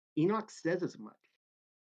 Enoch says as much.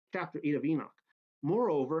 Chapter 8 of Enoch.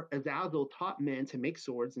 Moreover, Azazel taught men to make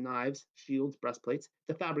swords, knives, shields, breastplates,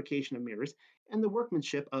 the fabrication of mirrors, and the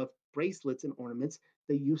workmanship of bracelets and ornaments,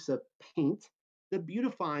 the use of paint, the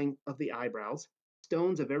beautifying of the eyebrows,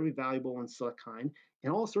 stones of every valuable and select kind,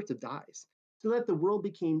 and all sorts of dyes, so that the world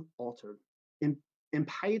became altered, and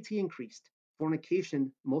impiety increased,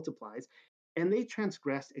 fornication multiplies, and they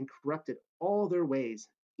transgressed and corrupted all their ways.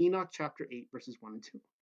 Enoch chapter 8, verses 1 and 2.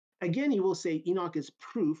 Again, you will say Enoch is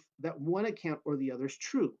proof that one account or the other is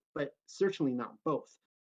true, but certainly not both,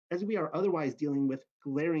 as we are otherwise dealing with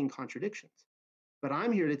glaring contradictions. But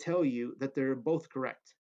I'm here to tell you that they're both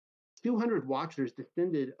correct. 200 watchers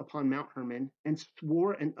descended upon Mount Hermon and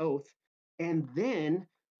swore an oath, and then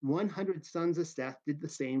 100 sons of Seth did the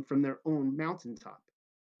same from their own mountaintop.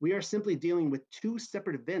 We are simply dealing with two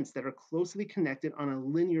separate events that are closely connected on a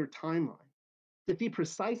linear timeline. To see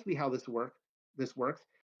precisely how this works,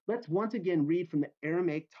 let's once again read from the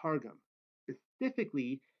Aramaic Targum,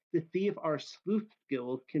 specifically to see if our sleuth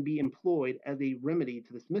skills can be employed as a remedy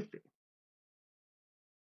to this mystery.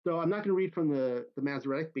 So I'm not going to read from the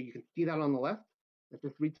Masoretic, but you can see that on the left. Let's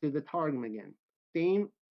just read through the Targum again.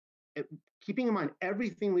 Keeping in mind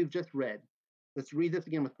everything we've just read, let's read this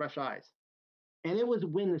again with fresh eyes. And it was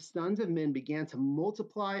when the sons of men began to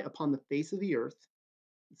multiply upon the face of the earth,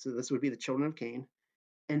 so this would be the children of Cain,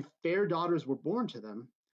 and fair daughters were born to them,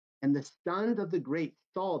 and the sons of the great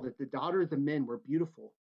saw that the daughters of men were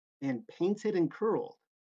beautiful, and painted and curled,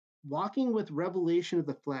 walking with revelation of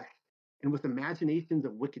the flesh, and with imaginations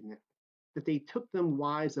of wickedness, that they took them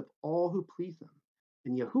wives of all who please them.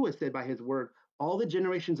 And Yahuwah said by his word, all the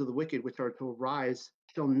generations of the wicked which are to arise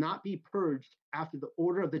shall not be purged after the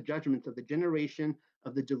order of the judgments of the generation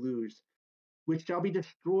of the deluge, which shall be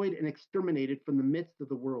destroyed and exterminated from the midst of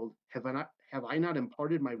the world. Have I not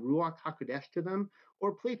imparted my Ruach HaKodesh to them,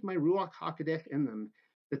 or placed my Ruach HaKodesh in them,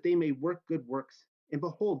 that they may work good works? And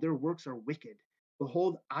behold, their works are wicked.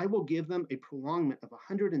 Behold, I will give them a prolongment of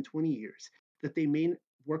 120 years, that they may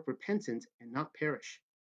work repentance and not perish.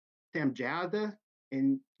 Samjadah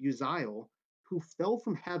and Uzziel, who fell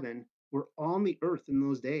from heaven, were on the earth in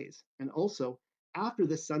those days. And also, after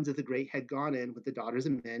the sons of the great had gone in with the daughters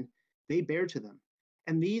of men, they bare to them.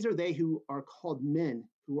 And these are they who are called men,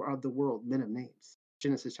 who are of the world, men of names.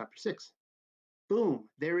 Genesis chapter 6. Boom,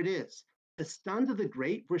 there it is. The sons of the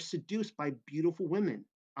great were seduced by beautiful women,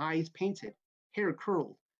 eyes painted, hair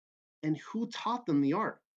curled. And who taught them the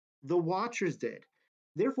art? The watchers did.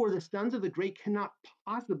 Therefore, the sons of the great cannot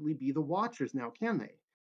possibly be the watchers now, can they?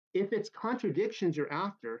 If it's contradictions you're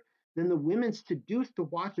after, then the women seduced the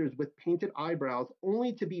watchers with painted eyebrows,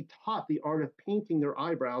 only to be taught the art of painting their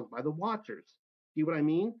eyebrows by the watchers. See what I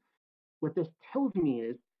mean? What this tells me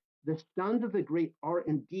is the sons of the great are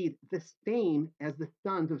indeed the same as the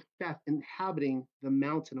sons of Seth inhabiting the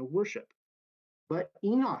mountain of worship. But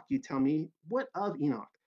Enoch, you tell me, what of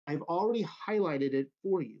Enoch? I've already highlighted it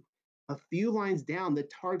for you. A few lines down, the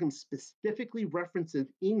Targum specifically references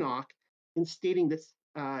Enoch in stating that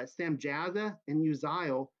Samjadah and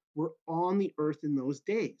Uzziel were on the earth in those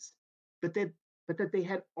days. But but that they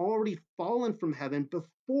had already fallen from heaven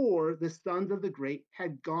before the sons of the great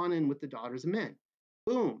had gone in with the daughters of men.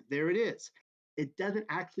 Boom, there it is. It doesn't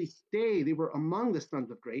actually say they were among the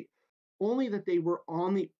sons of great, only that they were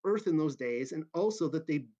on the earth in those days, and also that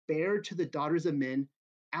they bare to the daughters of men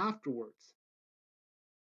afterwards.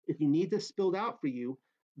 If you need this spelled out for you,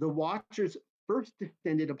 the watchers first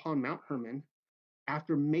descended upon Mount Hermon.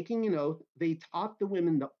 After making an oath, they taught the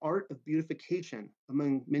women the art of beautification,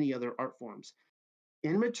 among many other art forms.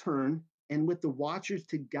 In return, and with the watchers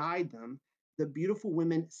to guide them, the beautiful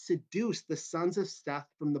women seduced the sons of Seth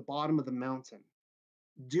from the bottom of the mountain.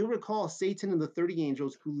 Do recall Satan and the 30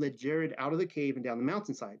 angels who led Jared out of the cave and down the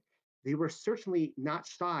mountainside. They were certainly not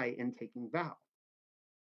shy in taking vow.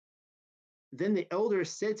 Then the elders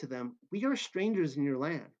said to them, "We are strangers in your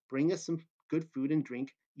land. Bring us some good food and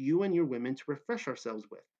drink, you and your women, to refresh ourselves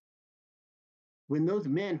with." When those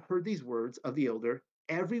men heard these words of the elder,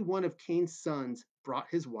 every one of Cain's sons brought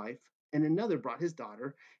his wife, and another brought his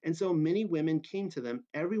daughter. And so many women came to them,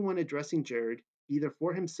 every one addressing Jared, either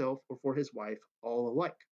for himself or for his wife, all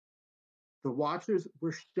alike. The watchers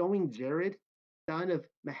were showing Jared, son of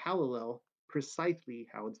Mahalalel, precisely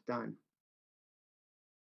how it's done.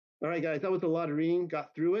 All right, guys, that was a lot of reading.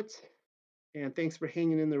 Got through it. And thanks for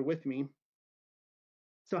hanging in there with me.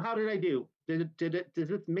 So how did I do? Does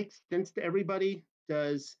it make sense to everybody?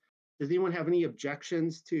 Does anyone have any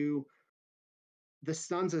objections to the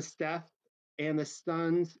sons of Seth and the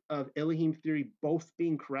sons of Elohim theory both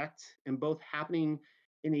being correct and both happening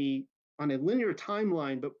on a linear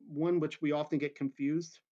timeline, but one which we often get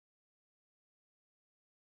confused?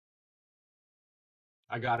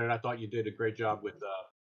 I got it. I thought you did a great job with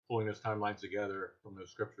pulling those timelines together from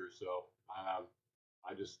those scriptures. So I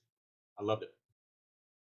loved it.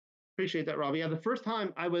 Appreciate that, Robbie. Yeah, the first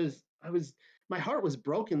time my heart was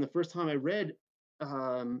broken the first time I read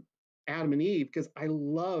Adam and Eve, because I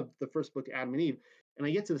loved the first book, Adam and Eve. And I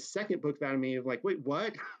get to the second book of Adam and Eve, like, wait,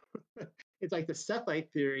 what? It's like the Sethite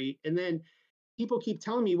theory. And then people keep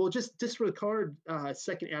telling me, well, just disregard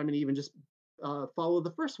second Adam and Eve and just follow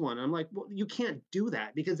the first one. And I'm like, well, you can't do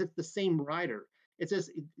that because it's the same writer. It's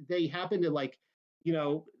just they happen to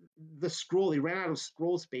the scroll. They ran out of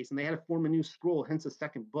scroll space and they had to form a new scroll, hence a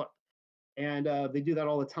second book. And they do that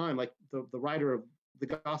all the time, like the writer of the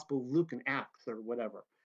Gospel of Luke and Acts or whatever.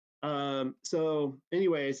 So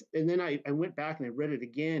anyways, and then I went back and I read it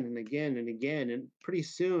again and again and again. And pretty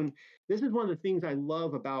soon, this is one of the things I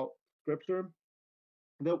love about scripture.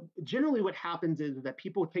 Generally what happens is that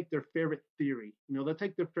people take their favorite theory, they'll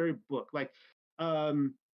take their favorite book. Like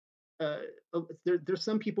there's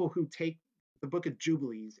some people who take the book of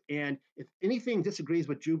Jubilees, and if anything disagrees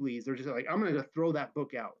with Jubilees, they're just like, I'm going to throw that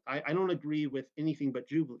book out. I don't agree with anything but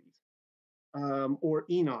Jubilees or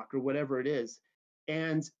Enoch or whatever it is.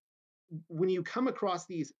 And when you come across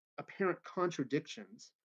these apparent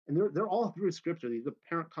contradictions, and they're all through scripture, these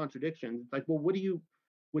apparent contradictions, it's like, well, what do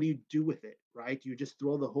you do with it, right? Do you just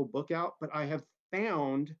throw the whole book out? But I have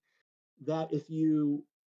found that if you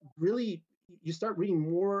start reading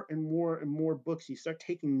more and more and more books, you start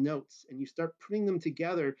taking notes and you start putting them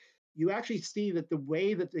together, you actually see that the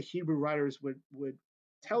way that the Hebrew writers would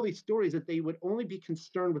tell these stories, that they would only be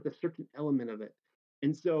concerned with a certain element of it.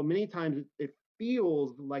 And so many times it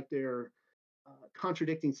feels like they're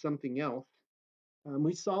contradicting something else.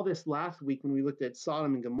 We saw this last week when we looked at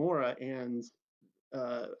Sodom and Gomorrah, and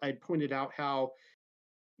I pointed out how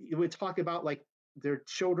it would talk about like their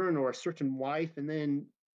children or a certain wife,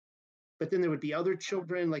 but then there would be other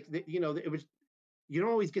children, like it was, you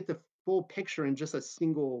don't always get the full picture in just a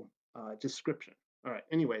single description. All right.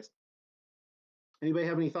 Anyways, anybody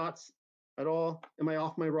have any thoughts at all? Am I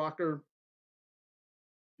off my rocker?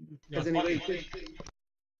 Has anybody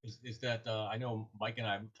is that I know Mike and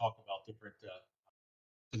I talked about different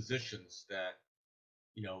positions that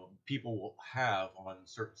people will have on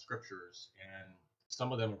certain scriptures, and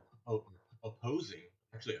some of them are opposing.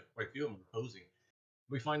 Actually, quite a few of them are opposing.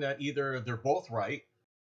 We find that either they're both right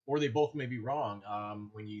or they both may be wrong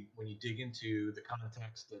when you dig into the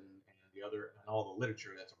context and the other and all the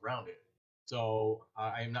literature that's around it. So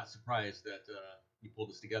I am not surprised that you pulled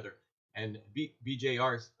this together. And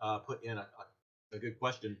BJR put in a good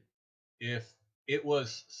question. If it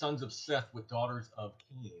was sons of Seth with daughters of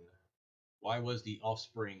Cain, why was the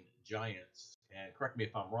offspring giants? And correct me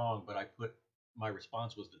if I'm wrong, but I put my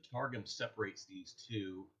response was the Targum separates these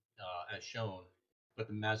two as shown, but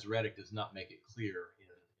the Masoretic does not make it clear in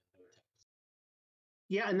their text.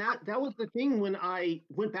 Yeah, and that was the thing when I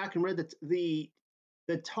went back and read the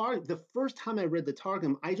first time I read the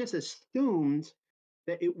Targum, I just assumed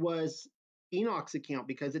that it was Enoch's account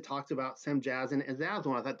because it talks about Semjaz and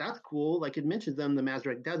Azazel. I thought that's cool. Like it mentions them, the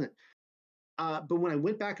Masoretic doesn't. But when I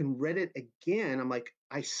went back and read it again, I'm like,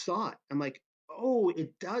 I saw it. I'm like, oh,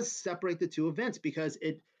 it does separate the two events because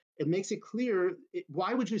it makes it clear.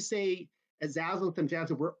 Why would you say Azazel and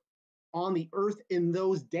Semjaz were on the earth in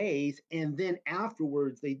those days, and then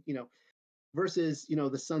afterwards they, versus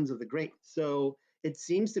the sons of the great? So it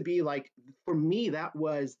seems to be like, for me, that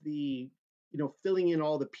was the filling in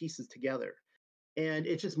all the pieces together, and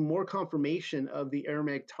it's just more confirmation of the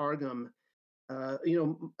Aramaic Targum.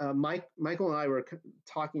 Michael and I were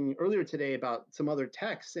talking earlier today about some other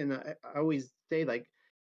texts, and I always say, like,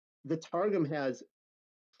 the Targum has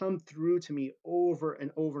come through to me over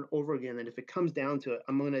and over and over again. And if it comes down to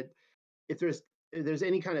it, if there's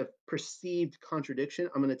any kind of perceived contradiction,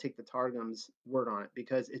 I'm gonna take the Targum's word on it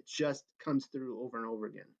because it just comes through over and over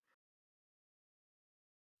again.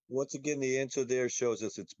 Once again, the answer there shows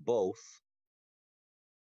us it's both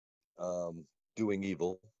doing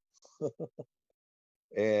evil,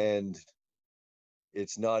 and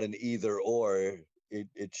it's not an either or.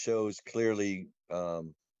 It shows clearly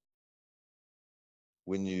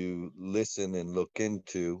when you listen and look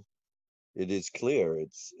into. It is clear.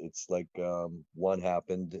 It's like one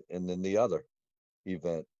happened and then the other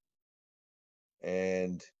event.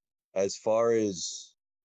 And as far as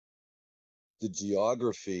the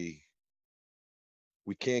geography,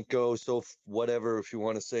 we can't go so whatever, if you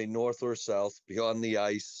want to say north or south, beyond the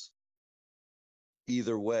ice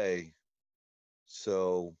either way.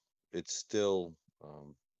 So it's still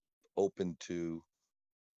open to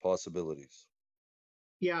possibilities.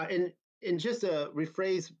 Yeah, and just to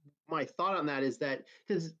rephrase my thought on that is that,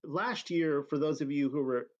 because last year, for those of you who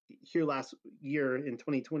were here last year in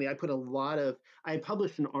 2020, I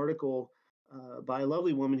published an article by a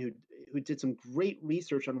lovely woman who did some great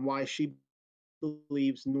research on why she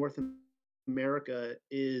believes North America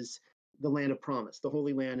is the land of promise, the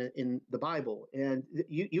Holy Land in the Bible, and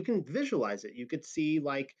you can visualize it. You could see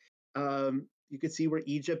you could see where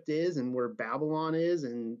Egypt is and where Babylon is,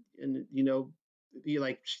 and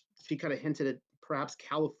she kind of hinted at perhaps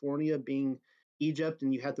California being Egypt,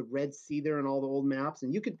 and you had the Red Sea there and all the old maps,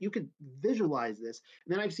 and you could visualize this.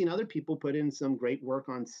 And then I've seen other people put in some great work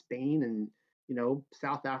on Spain and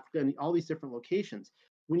South Africa and all these different locations.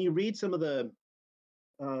 When you read some of the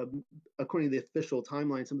according to the official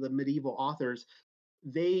timeline, some of the medieval authors,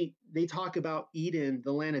 they talk about Eden,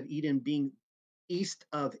 the land of Eden, being east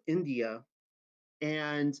of India.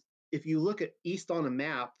 And if you look at east on a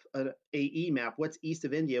map, an AE map, what's east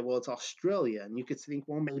of India? Well, it's Australia. And you could think,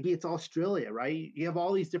 well, maybe it's Australia, right? You have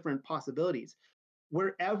all these different possibilities.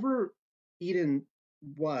 Wherever Eden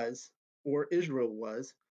was, or Israel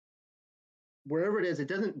was, wherever it is, it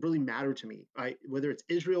doesn't really matter to me. Whether it's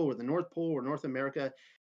Israel or the North Pole or North America,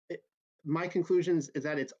 my conclusion is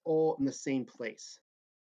that it's all in the same place.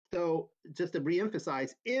 So just to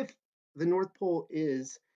reemphasize, if the North Pole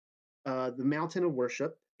is the mountain of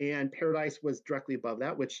worship and paradise was directly above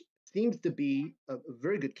that, which seems to be a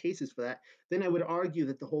very good cases for that, then I would argue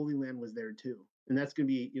that the Holy Land was there too. And that's going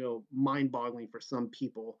to be, mind-boggling for some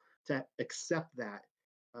people to accept that.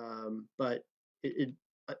 But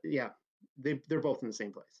yeah, they're both in the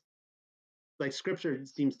same place. Like Scripture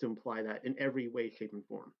seems to imply that in every way, shape, and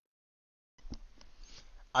form.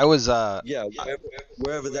 I was Yeah,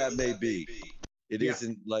 wherever that may be. It Yeah.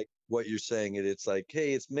 isn't like what you're saying. It's like,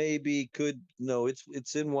 hey, it's maybe could no.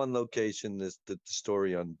 It's in one location. That the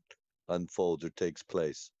story unfolds or takes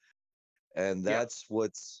place, and Yeah. that's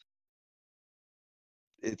what's.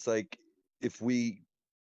 It's like if we.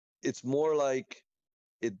 It's more like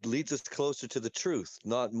it leads us closer to the truth,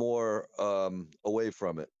 not more away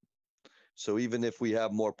from it. So even if we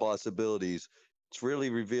have more possibilities, it's really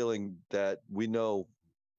revealing that we know.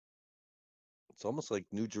 It's almost like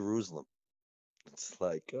New Jerusalem. It's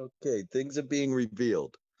like, okay, things are being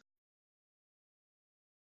revealed.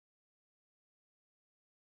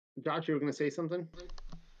 Josh, you were going to say something?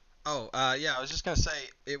 Oh, yeah, I was just gonna say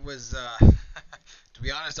it was. To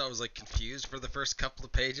be honest, I was like confused for the first couple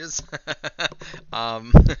of pages,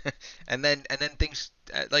 um, and then things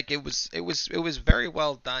like it was very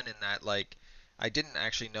well done in that like I didn't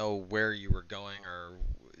actually know where you were going or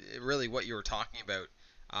really what you were talking about,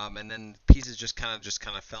 and then pieces just kind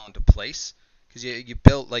of fell into place because you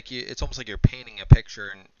built like it's almost like you're painting a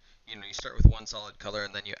picture and you start with one solid color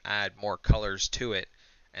and then you add more colors to it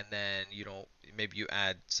and then maybe you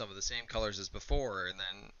add some of the same colors as before and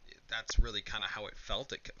then that's really kind of how it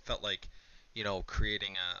felt. It felt like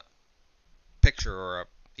creating a picture or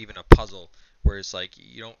even a puzzle where it's like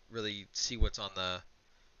you don't really see what's on the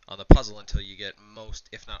puzzle until you get most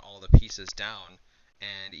if not all the pieces down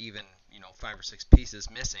and even 5 or 6 pieces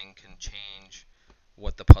missing can change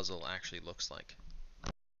what the puzzle actually looks like.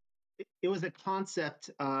 It was a concept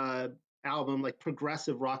album, like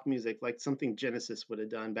progressive rock music, like something Genesis would have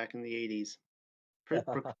done back in the 80s.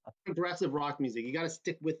 Progressive rock music. You got to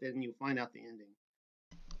stick with it and you find out the ending.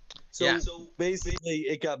 So basically,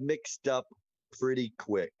 it got mixed up pretty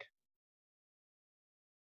quick.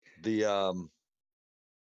 The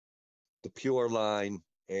pure line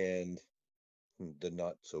and the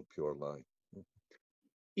not so pure line.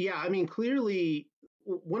 Yeah, I mean, clearly,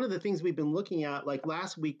 one of the things we've been looking at, like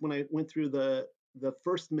last week when I went through the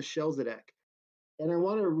first Melchizedek, and I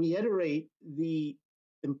want to reiterate the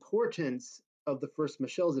importance of the first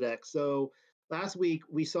Melchizedek. So last week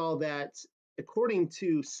we saw that according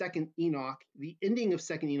to Second Enoch, the ending of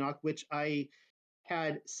Second Enoch, which I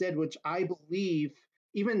had said, which I believe,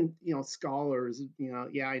 even scholars,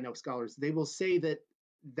 I know scholars, they will say that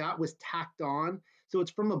that was tacked on. So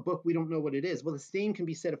it's from a book we don't know what it is. Well, the same can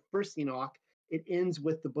be said of First Enoch. It ends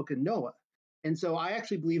with the Book of Noah, and so I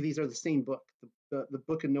actually believe these are the same book, the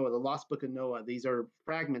Book of Noah, the Lost Book of Noah. These are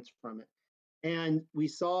fragments from it, and we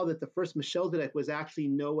saw that the first Melchizedek was actually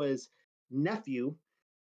Noah's nephew,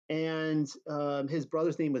 and his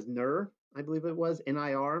brother's name was Ner, I believe it was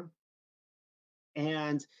Nir,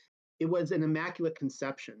 and it was an immaculate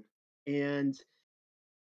conception. And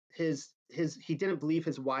he didn't believe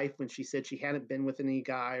his wife when she said she hadn't been with any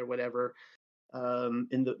guy or whatever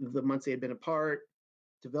in the months they had been apart.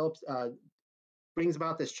 Develops brings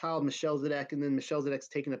about this child Melchizedek, and then Melchizedek's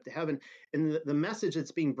taken up to heaven. And the message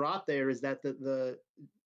that's being brought there is that the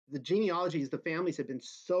genealogies, the families have been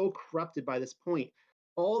so corrupted by this point.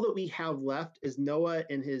 All that we have left is Noah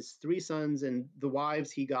and his 3 sons and the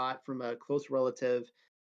wives he got from a close relative,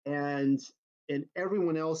 and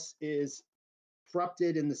everyone else is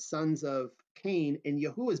corrupted in the sons of Cain. And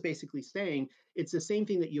Yahuwah is basically saying it's the same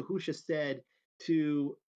thing that Yahusha said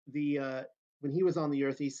to the when he was on the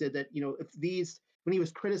earth. He said that when he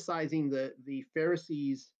was criticizing the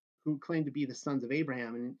Pharisees who claimed to be the sons of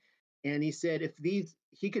Abraham, and he said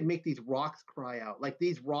he could make these rocks cry out, like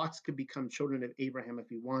these rocks could become children of Abraham if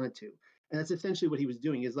he wanted to. And that's essentially what he was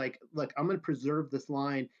doing, is like, look, I'm going to preserve this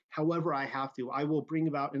line however I have to. I will bring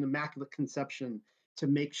about an immaculate conception to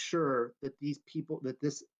make sure that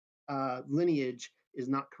this lineage is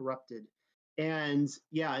not corrupted. And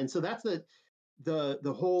so that's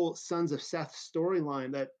the whole Sons of Seth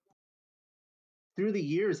storyline, that through the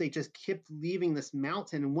years they just kept leaving this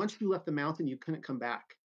mountain, and once you left the mountain you couldn't come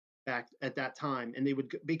back at that time. And they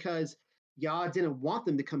would, because Yah didn't want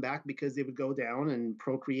them to come back, because they would go down and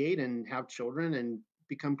procreate and have children and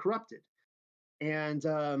become corrupted. And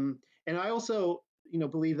I also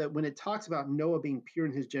believe that when it talks about Noah being pure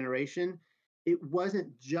in his generation, it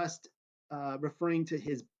wasn't just referring to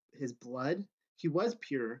his blood. He was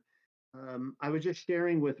pure. I was just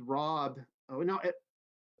sharing with Rob. Oh no, it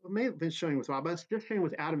may have been sharing with Rob. I was just sharing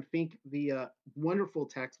with Adam Fink the wonderful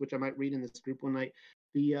text, which I might read in this group one night,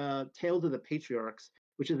 the Tales of the Patriarchs,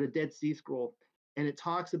 which is a Dead Sea Scroll, and it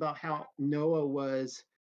talks about how Noah was.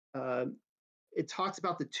 It talks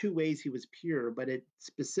about the 2 ways he was pure, but it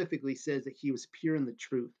specifically says that he was pure in the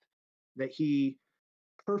truth, that he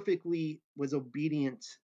perfectly was obedient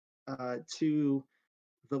to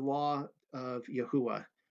the law of Yahuwah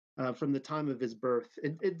from the time of his birth.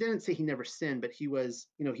 It didn't say he never sinned, but he was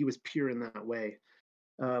pure in that way,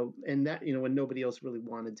 and that when nobody else really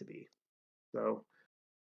wanted to be. So,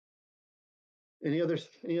 any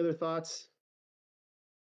other thoughts?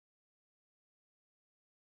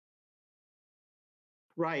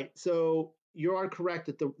 Right. So you are correct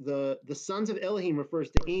that the Sons of Elohim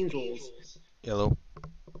refers to angels. Hello.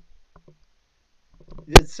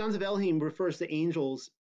 The Sons of Elohim refers to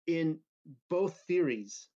angels in both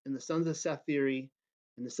theories, in the Sons of Seth theory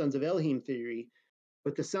and the Sons of Elohim theory.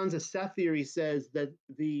 But the Sons of Seth theory says that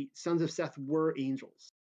the Sons of Seth were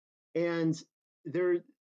angels, and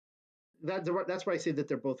that's why I say that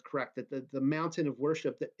they're both correct. That the mountain of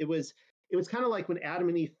worship, that it was kind of like when Adam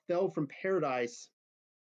and Eve fell from paradise.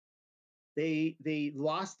 They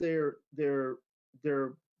lost their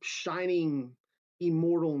shining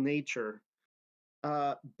immortal nature,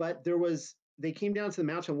 but they came down to the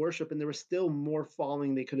mountain of worship, and there was still more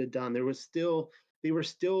falling they could have done. They were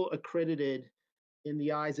still accredited in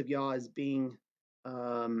the eyes of Yah as being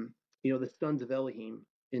the sons of Elohim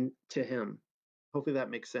to him. Hopefully that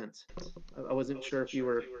makes sense. I wasn't sure if you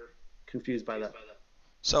were confused by that.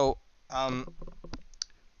 So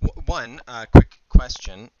one quick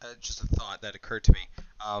question, just a thought that occurred to me,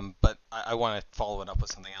 but I want to follow it up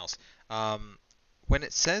with something else. When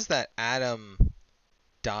it says that Adam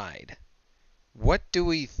died, what do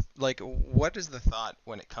we like? What is the thought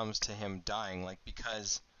when it comes to him dying? Like,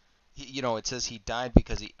 because it says he died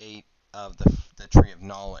because he ate of the tree of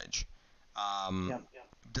knowledge. Um, Yeah.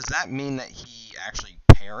 does that mean that he actually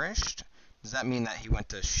perished? Does that mean that he went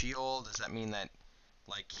to Sheol? Does that mean that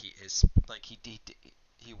like he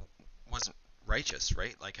wasn't righteous,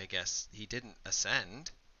 right? Like, I guess he didn't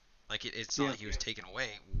ascend. Like, it's not Yeah. like he was taken away.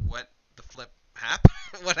 What the flip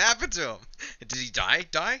happened? What happened to him? Did he die?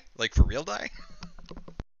 Die? Like, for real die?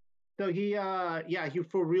 So he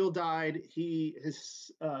for real died.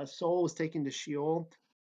 His soul was taken to Sheol.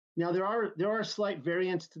 Now there are slight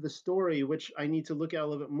variants to the story, which I need to look at a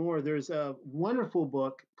little bit more. There's a wonderful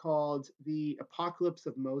book called The Apocalypse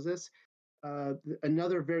of Moses.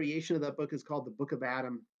 Another variation of that book is called the Book of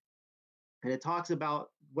Adam, and it talks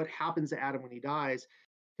about what happens to Adam when he dies.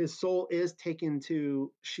 His soul is taken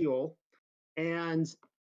to Sheol, and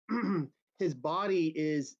his body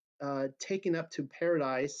is taken up to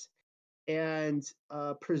paradise and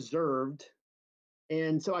preserved.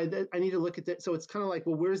 And so I need to look at that. So it's kind of like,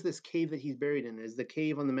 well, where's this cave that he's buried in? Is the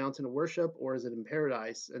cave on the mountain of worship, or is it in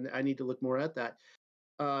paradise? And I need to look more at that.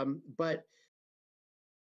 But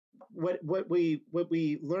what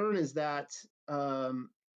we learn is that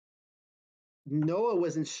Noah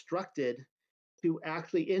was instructed to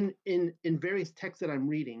actually in various texts that I'm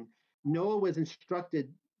reading, Noah was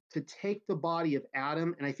instructed to take the body of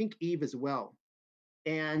Adam and I think Eve as well,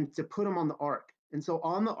 and to put them on the ark. And so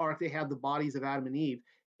on the ark, they have the bodies of Adam and Eve.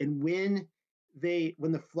 And when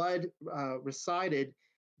the flood receded,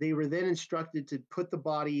 they were then instructed to put the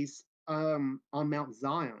bodies on Mount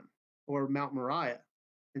Zion or Mount Moriah.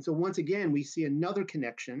 And so once again, we see another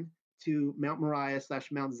connection to Mount Moriah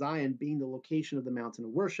 / Mount Zion being the location of the mountain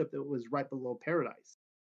of worship that was right below paradise.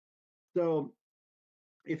 So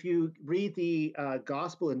if you read the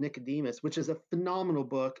Gospel of Nicodemus, which is a phenomenal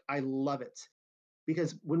book, I love it.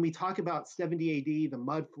 Because when we talk about 70 AD, the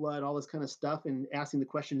mud flood, all this kind of stuff, and asking the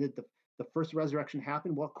question, did the first resurrection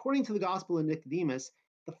happen? Well, according to the Gospel of Nicodemus,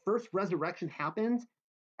 the first resurrection happened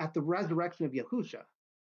at the resurrection of Yahusha.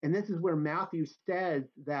 And this is where Matthew says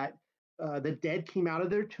that the dead came out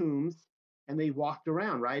of their tombs and they walked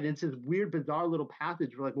around, right? And it's this weird, bizarre little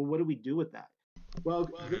passage. We're like, well, what do we do with that? Well,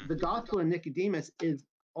 the Gospel of Nicodemus is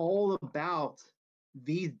all about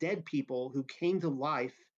these dead people who came to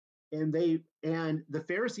life, and the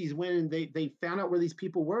Pharisees went and they found out where these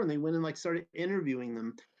people were, and they went and like started interviewing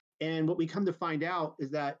them. And what we come to find out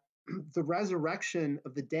is that the resurrection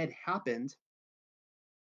of the dead happened,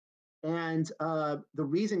 and the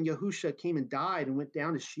reason Yahusha came and died and went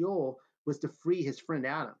down to Sheol was to free his friend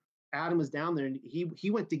Adam. Adam was down there, and he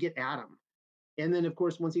went to get Adam. And then, of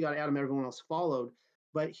course, once he got Adam, everyone else followed.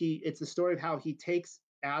 But it's the story of how he takes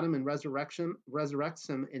Adam and resurrects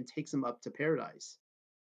him and takes him up to paradise.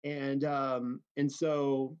 And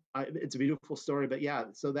so it's a beautiful story. But yeah,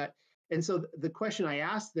 so the question I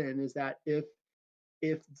asked then is that if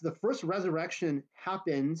the first resurrection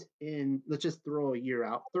happened in, let's just throw a year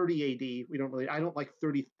out, 30 AD. I don't like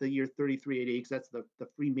the year 33 AD because that's the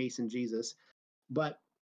Freemason Jesus. But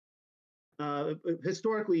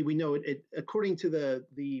historically, we know it according to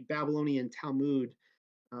the Babylonian Talmud,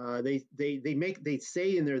 they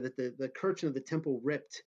say in there that the curtain of the temple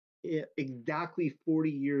ripped exactly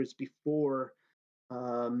 40 years before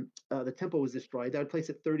the temple was destroyed. That would place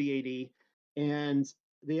at 30 AD, and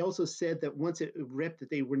they also said that once it ripped, that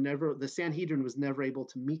the Sanhedrin was never able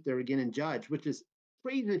to meet there again and judge, which is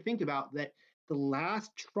crazy to think about. That the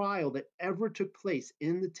last trial that ever took place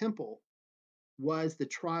in the temple was the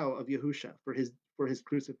trial of Yahusha for his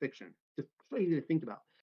crucifixion. Just crazy to think about.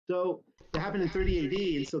 So it happened in 30 AD,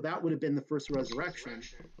 and so that would have been the first resurrection.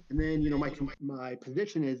 And then, my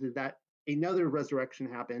position is that another resurrection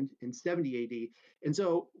happened in 70 AD. And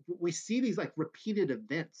so we see these like repeated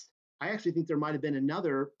events. I actually think there might have been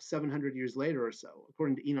another 700 years later or so,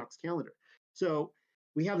 according to Enoch's calendar. So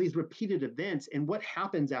we have these repeated events, and what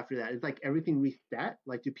happens after that? Is like everything reset?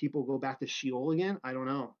 Like, do people go back to Sheol again? I don't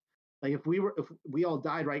know. Like, if we all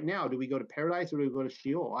died right now, do we go to paradise or do we go to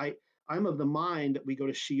Sheol? I'm of the mind that we go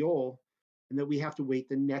to Sheol, and that we have to wait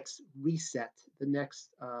the next reset, the next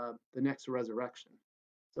resurrection.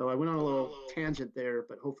 So I went on a little tangent there,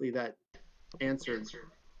 but hopefully that answered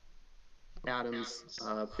Adam's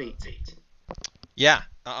fate. Yeah,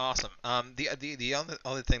 awesome. The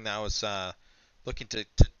other thing that I was looking to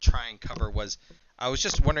try and cover was, I was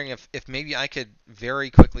just wondering if maybe I could very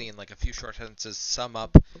quickly in like a few short sentences sum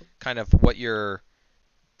up kind of what your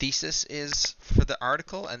thesis is for the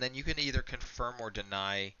article, and then you can either confirm or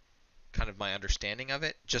deny kind of my understanding of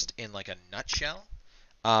it, just in like a nutshell.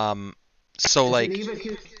 So The like,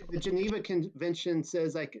 the Geneva Convention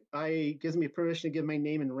says I gives me permission to give my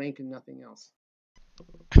name and rank and nothing else.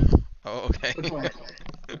 oh, okay, But go ahead.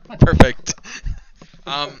 perfect.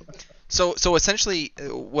 So essentially,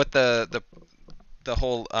 what the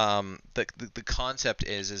whole the concept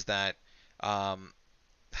is that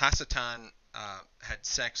Hasatan had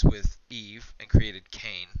sex with Eve and created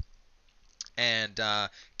Cain, and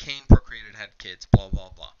Cain procreated, had kids, blah blah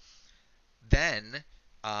blah. Then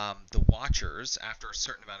the Watchers, after a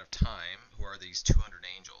certain amount of time, who are these 200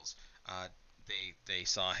 angels, they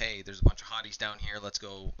saw, hey, there's a bunch of hotties down here. Let's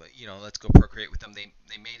go, let's go procreate with them. They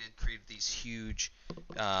created these huge,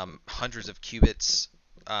 hundreds of cubits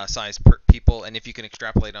size people, and if you can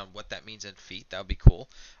extrapolate on what that means in feet, that would be cool.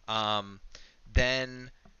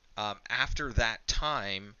 Then after that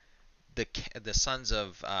time, the sons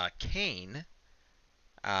of Cain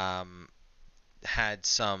had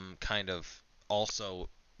some kind of also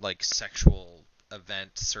like sexual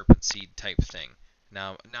event, serpent seed type thing.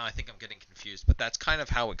 Now I think I'm getting confused, but that's kind of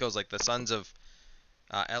how it goes. Like the sons of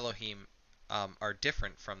Elohim are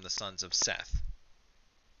different from the sons of Seth.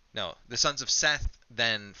 No, the sons of Seth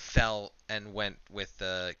then fell and went with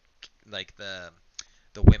the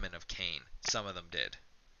women of Cain. Some of them did,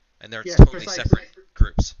 and they're totally separate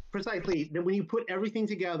groups. Precisely. Then when you put everything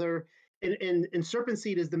together, and serpent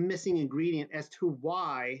seed is the missing ingredient as to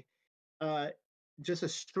why, just a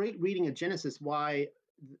straight reading of Genesis, why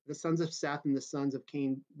the sons of Seth and the sons of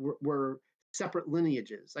Cain were separate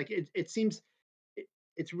lineages. Like it seems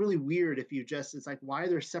it's really weird if you just, it's like, why are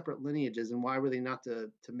there separate lineages and why were they not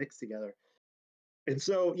to mix together? And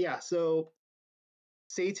so, yeah, so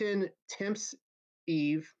Satan tempts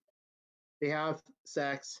Eve, they have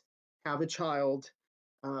sex, have a child.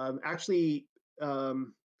 Actually,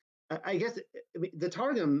 I guess the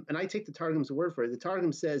Targum, and I take the Targum's word for it, the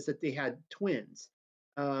Targum says that they had twins.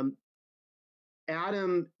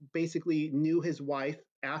 Adam basically knew his wife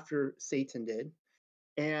after Satan did,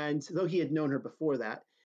 and though he had known her before that,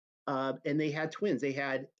 and they had twins. They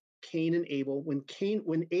had Cain and Abel. When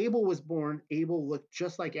Abel was born, Abel looked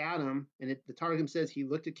just like Adam, and the Targum says he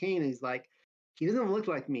looked at Cain and he's like, he doesn't look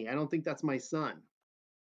like me. I don't think that's my son.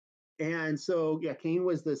 And so, yeah, Cain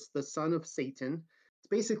was the son of Satan. It's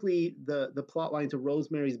basically the plot line to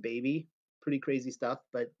Rosemary's Baby. Pretty crazy stuff.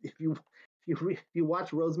 But if you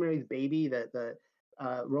watch Rosemary's Baby, the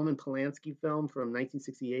Roman Polanski film from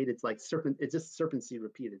 1968, it's like it's just serpent seed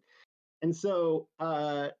repeated. And so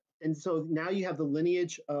now you have the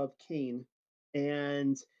lineage of Cain,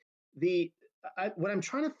 and what I'm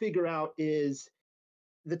trying to figure out is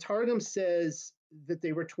the Targum says that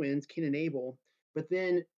they were twins, Cain and Abel, but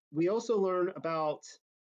then we also learn about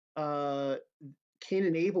uh, Cain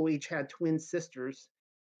and Abel each had twin sisters,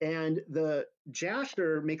 and the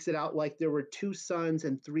Jasher makes it out like there were 2 sons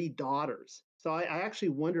and 3 daughters. So I actually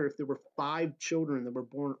wonder if there were 5 children that were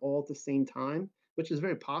born all at the same time, which is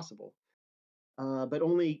very possible. But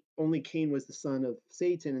only Cain was the son of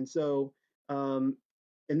Satan, and so and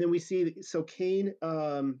then we see Cain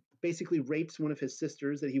basically rapes one of his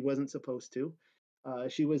sisters that he wasn't supposed to.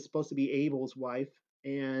 She was supposed to be Abel's wife,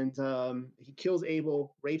 and he kills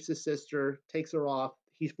Abel, rapes his sister, takes her off.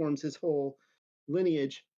 He forms his whole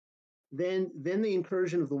lineage. Then the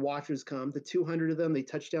incursion of the Watchers come. The 200 of them, they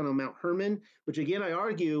touch down on Mount Hermon, which again I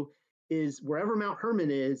argue is wherever Mount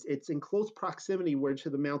Hermon is, it's in close proximity where to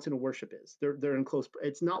the mountain of worship is. They're in close.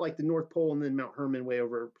 It's not like the North Pole and then Mount Hermon way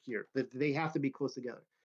over here. They have to be close together.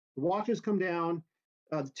 The Watchers come down.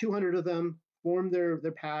 The 200 of them form their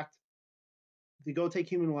pact. They go take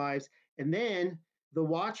human lives, and then the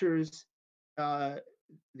Watchers,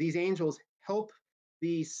 these angels, help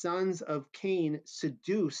the sons of Cain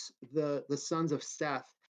seduce the sons of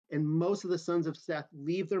Seth, and most of the sons of Seth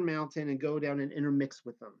leave their mountain and go down and intermix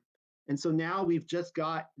with them. And so now we've just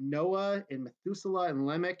got Noah and Methuselah and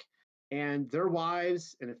Lamech and their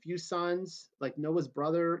wives and a few sons, like Noah's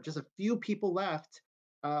brother, just a few people left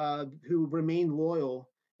who remained loyal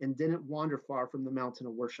and didn't wander far from the mountain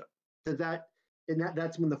of worship. Does that, and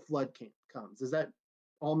that's when the flood comes. Does that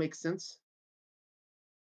all make sense?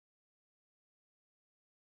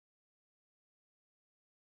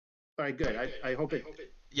 All right, good. I hope it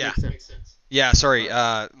makes sense. Yeah, sorry.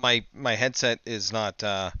 My headset is not.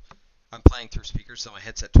 I'm playing through speakers, so my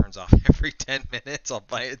headset turns off every 10 minutes all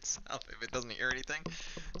by itself if it doesn't hear anything.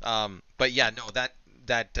 But yeah, no,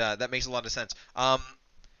 that makes a lot of sense.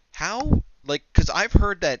 How, like, because I've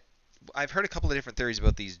heard a couple of different theories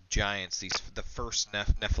about these giants, the first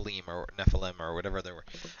Nephilim or whatever they were,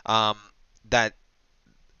 that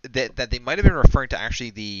they might have been referring to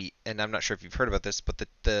actually and I'm not sure if you've heard about this, but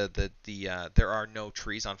there are no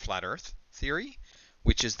trees on flat Earth theory,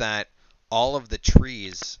 which is that all of the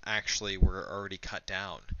trees actually were already cut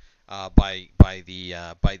down by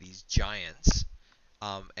these giants,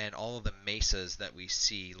 and all of the mesas that we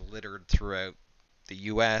see littered throughout the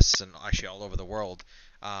U.S. and actually all over the world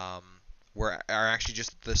um, are actually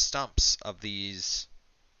just the stumps of these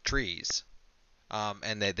trees.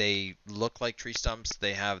 And they look like tree stumps.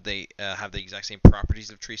 They have the exact same properties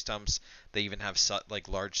of tree stumps. They even have like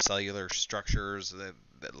large cellular structures.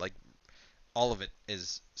 That like all of it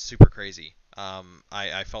is super crazy.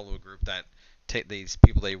 I follow a group that take these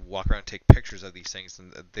people. They walk around and take pictures of these things,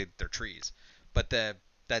 and they're trees. But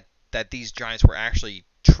that these giants were actually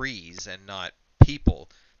trees and not people.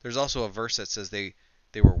 There's also a verse that says they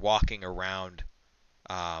were walking around.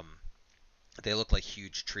 Um, they look like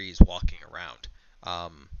huge trees walking around.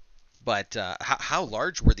 Um, but how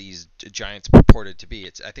large were these giants purported to be?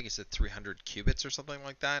 I think it's at 300 cubits or something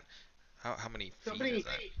like that. How many feet is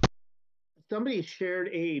that? Somebody shared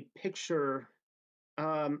a picture.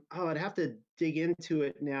 I'd have to dig into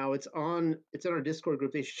it now. It's in our Discord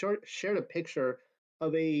group. They shared a picture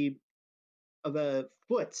of a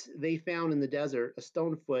foot they found in the desert, a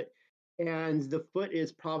stone foot, and the foot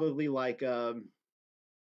is probably like uh,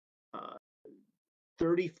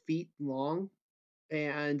 30 feet long,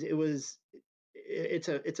 and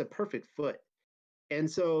it's a perfect foot.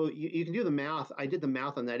 And so you can do the math. I did the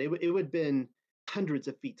math on that. It would have been hundreds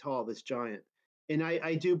of feet tall, this giant. And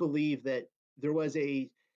I do believe that there was a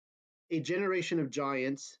generation of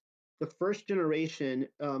giants, the first generation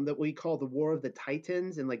that we call the War of the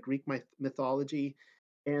Titans in like Greek mythology.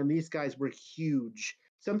 And these guys were huge.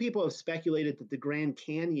 Some people have speculated that the Grand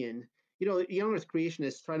Canyon, young Earth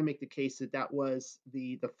creationists try to make the case that that was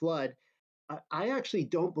the flood. I actually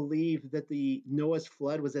don't believe that the Noah's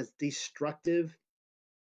flood was as destructive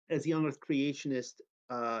as young Earth creationists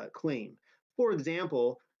claim. For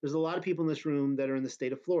example, there's a lot of people in this room that are in the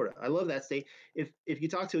state of Florida. I love that state. If you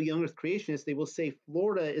talk to a young Earth creationist, they will say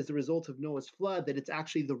Florida is the result of Noah's flood, that it's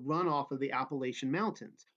actually the runoff of the Appalachian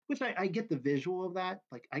Mountains, which I get the visual of that.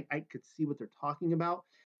 Like I could see what they're talking about.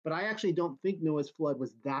 But I actually don't think Noah's flood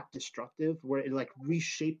was that destructive, where it like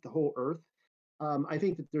reshaped the whole earth. I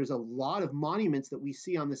think that there's a lot of monuments that we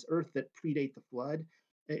see on this earth that predate the flood,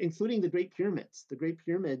 including the Great Pyramids. The Great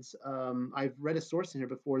Pyramids, I've read a source in here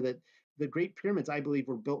before that the Great Pyramids, I believe,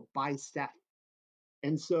 were built by Seth.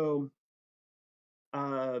 And so,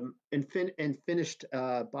 and finished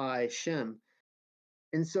by Shem.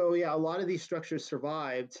 And so, yeah, a lot of these structures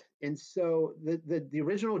survived. And so the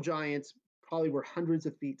original giants probably were hundreds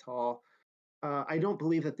of feet tall. I don't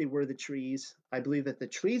believe that they were the trees. I believe that the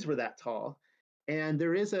trees were that tall. And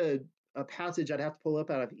there is a passage I'd have to pull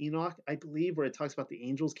up out of Enoch, I believe, where it talks about the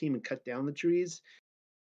angels came and cut down the trees.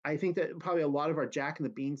 I think that probably a lot of our Jack and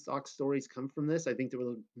the Beanstalk stories come from this. I think there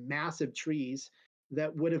were massive trees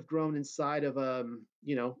that would have grown inside of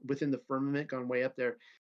within the firmament, gone way up there.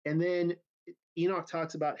 And then Enoch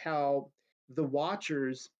talks about how the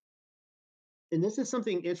Watchers, and this is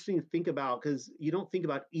something interesting to think about because you don't think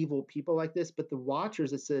about evil people like this, but the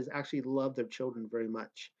Watchers, it says, actually love their children very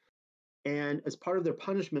much. And as part of their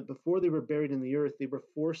punishment, before they were buried in the earth, they were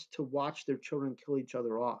forced to watch their children kill each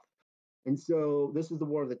other off. And so this is the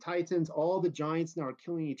War of the Titans. All the giants now are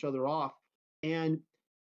killing each other off. And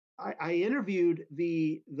I interviewed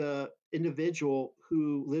the individual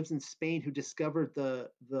who lives in Spain who discovered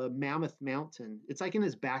the Mammoth Mountain. It's like in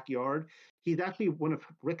his backyard. He's actually one of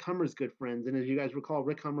Rick Hummer's good friends. And as you guys recall,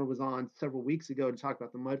 Rick Hummer was on several weeks ago to talk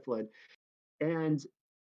about the mud flood. And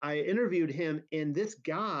I interviewed him, and this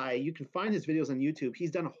guy, you can find his videos on YouTube.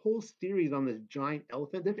 He's done a whole series on this giant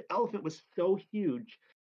elephant. This elephant was so huge,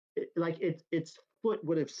 its foot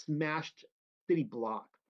would have smashed city block.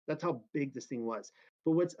 That's how big this thing was.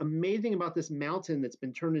 But what's amazing about this mountain that's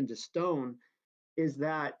been turned into stone is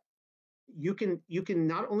that you can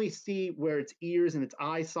not only see where its ears and its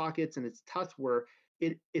eye sockets and its tusks were.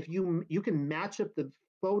 If you can match up the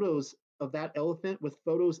photos of that elephant with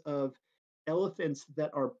photos of elephants that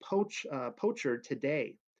are poachered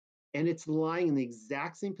today, and it's lying in the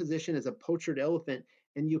exact same position as a poachered elephant,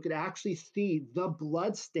 and you could actually see the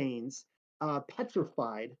blood stains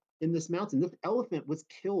petrified in this mountain. This elephant was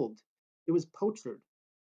killed; it was poachered,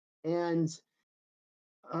 and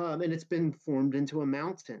it's been formed into a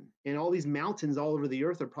mountain. And all these mountains all over the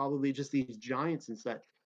earth are probably just these giants and such.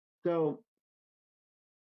 So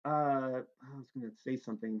I was going to say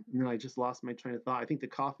something. No, I just lost my train of thought. I think the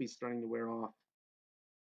coffee's starting to wear off.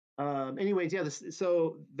 Anyways, yeah,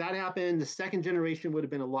 so that happened. The second generation would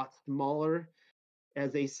have been a lot smaller,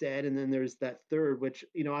 as they said. And then there's that third, which,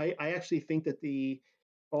 I actually think that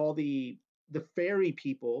all the fairy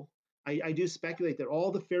people, I do speculate that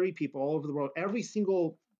all the fairy people all over the world, every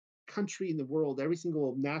single country in the world, every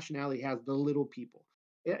single nationality has the little people.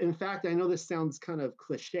 In fact, I know this sounds kind of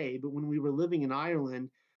cliche, but when we were living in Ireland,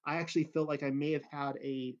 I actually felt like I may have had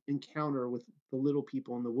a encounter with the little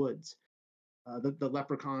people in the woods, the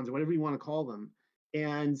leprechauns or whatever you want to call them.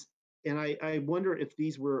 And I wonder if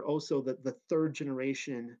these were also the third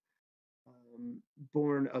generation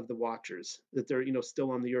born of the Watchers, that they're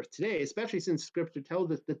still on the earth today, especially since Scripture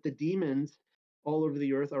tells us that the demons all over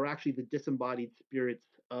the earth are actually the disembodied spirits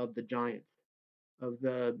of the giants, of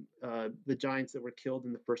the giants that were killed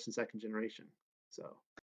in the first and second generation. So,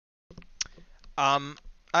 Um,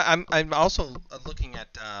 I'm also looking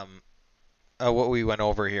at what we went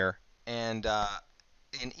over here, and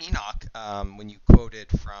in Enoch, when you quoted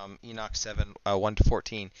from Enoch 7 1 to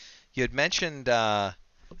 14, you had mentioned.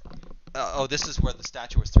 This is where the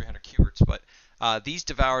stature was 300 cubits, but these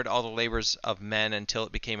devoured all the labors of men until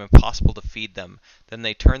it became impossible to feed them. Then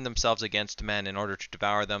they turned themselves against men in order to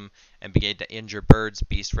devour them, and began to injure birds,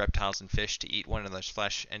 beasts, reptiles, and fish, to eat one another's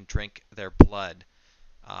flesh and drink their blood.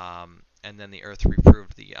 And then the earth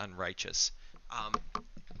reproved the unrighteous. Um,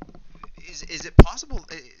 is it possible?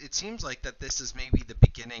 It seems like that this is maybe the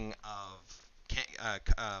beginning of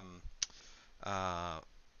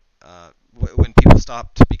when people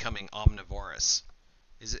stopped becoming omnivorous.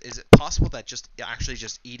 Is it possible that just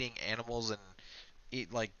eating animals and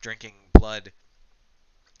drinking blood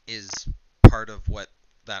is part of what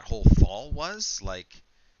that whole fall was like?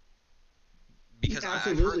 Because I've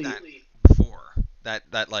heard that before.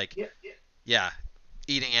 That like yeah. yeah,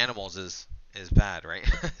 eating animals is bad, right?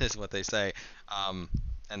 Is what they say.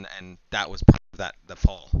 And that was part of the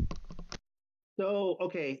fall. So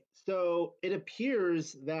okay, so it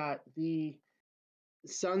appears that the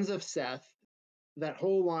sons of Seth, that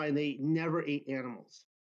whole line, they never ate animals.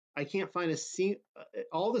 I can't find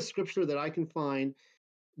all the scripture that I can find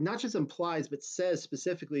not just implies but says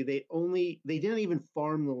specifically they didn't even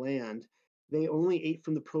farm the land. They only ate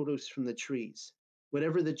from the produce from the trees.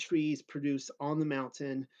 Whatever the trees produce on the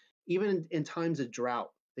mountain, even in times of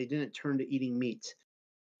drought, they didn't turn to eating meat.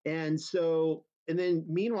 And then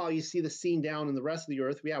meanwhile, you see the scene down in the rest of the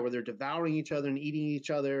earth, where they're devouring each other and eating each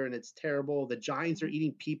other, and it's terrible. The giants are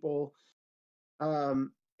eating people.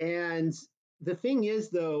 And the thing is,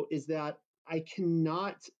 though, is that I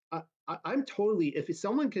cannot. I'm totally. If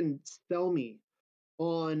someone can sell me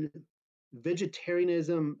on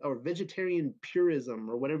vegetarianism or vegetarian purism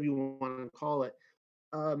or whatever you want to call it,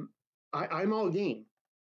 I'm all game.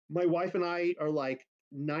 My wife and I are like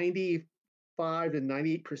 95 to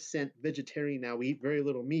 98% vegetarian now. We eat very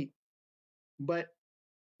little meat. But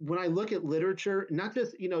when I look at literature, not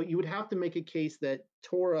just, you would have to make a case that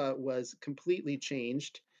Torah was completely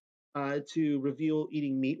changed to reveal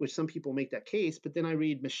eating meat, which some people make that case. But then I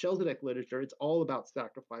read Melchizedek literature. It's all about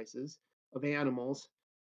sacrifices of animals.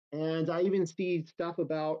 And I even see stuff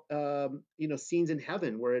about, scenes in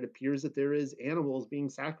heaven where it appears that there is animals being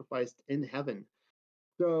sacrificed in heaven,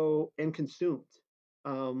 and consumed.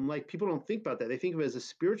 Like people don't think about that. They think of it as a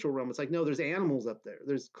spiritual realm. It's like, no, there's animals up there.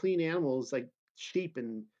 There's clean animals like sheep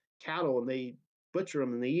and cattle, and they butcher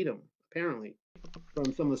them and they eat them, apparently,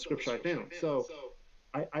 from some of the scripture I found. So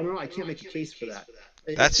I don't know. I can't make a case for that.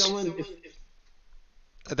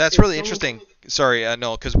 That's really interesting. Sorry,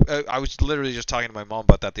 no, because I was literally just talking to my mom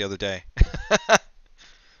about that the other day.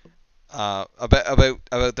 About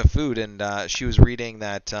the food, and she was reading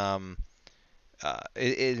that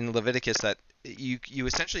in Leviticus that you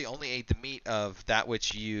essentially only ate the meat of that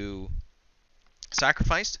which you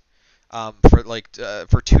sacrificed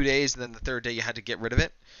for 2 days, and then the third day you had to get rid of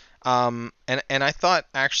it. And I thought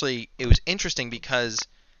actually it was interesting because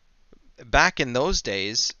back in those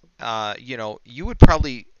days, you would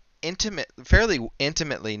probably fairly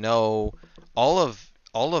intimately know all of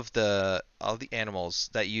the animals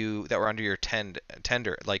that were under your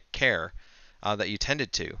tender like care that you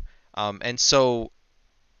tended to, and so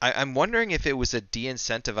I'm wondering if it was a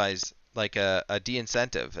de-incentivize, like a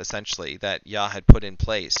de-incentive essentially that Yah had put in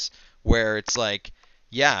place, where it's like,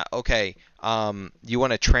 yeah, okay, you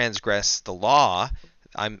want to transgress the law.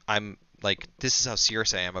 I'm like, this is how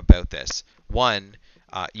serious I am about this. One,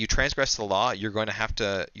 you transgress the law, you're going to have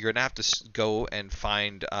to go and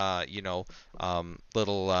find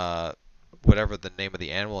little whatever the name of the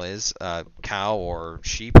animal is, cow or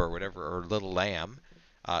sheep or whatever, or little lamb,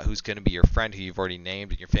 who's going to be your friend, who you've already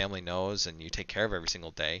named and your family knows and you take care of every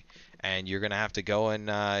single day, and you're going to have to go and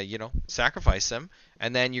sacrifice them,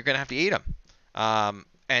 and then you're going to have to eat them,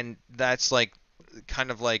 and that's like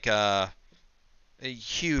kind of like a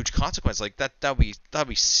huge consequence. Like that'll be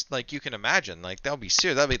like, you can imagine, like that'll be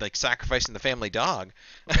serious. That'll be like sacrificing the family dog.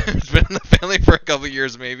 It's been in the family for a couple of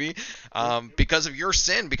years maybe. Because of your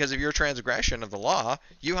sin, because of your transgression of the law,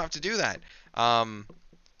 you have to do that.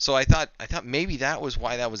 So I thought maybe that was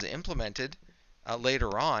why that was implemented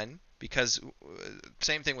later on, because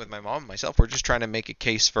same thing with my mom and myself. We're just trying to make a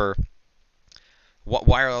case for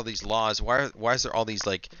why are all these laws? Why is there all these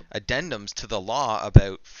like addendums to the law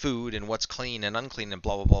about food and what's clean and unclean and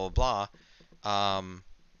blah blah blah blah blah?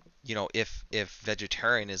 If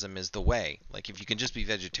vegetarianism is the way, like if you can just be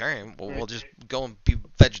vegetarian, well, we'll just go and be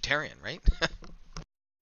vegetarian, right?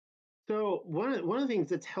 So one of the things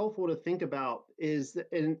that's helpful to think about is,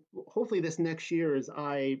 and hopefully this next year, as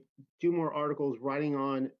I do more articles writing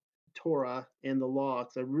on Torah and the law,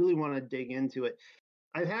 because I really want to dig into it.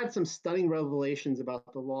 I've had some stunning revelations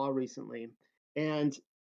about the law recently, and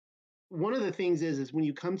one of the things is when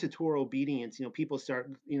you come to Torah obedience, people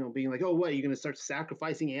start, being like, oh, what, are you going to start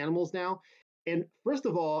sacrificing animals now? And first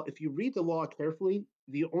of all, if you read the law carefully,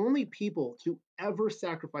 the only people to ever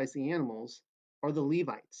sacrifice the animals are the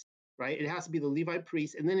Levites, right? It has to be the Levite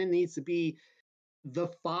priest, and then it needs to be the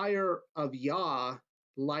fire of Yah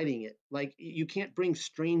lighting it. Like, you can't bring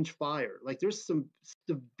strange fire. Like, there's some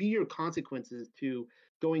severe consequences to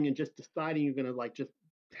going and just deciding you're going to like just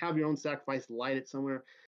have your own sacrifice, light it somewhere.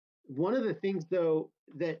 One of the things, though,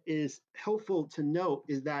 that is helpful to note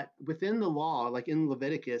is that within the law, like in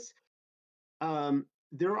Leviticus,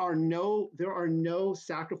 there are no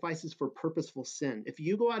sacrifices for purposeful sin. If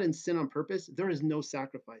you go out and sin on purpose, there is no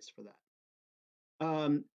sacrifice for that.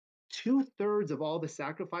 2/3 of all the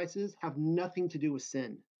sacrifices have nothing to do with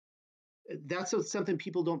sin. That's something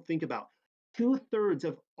people don't think about. 2/3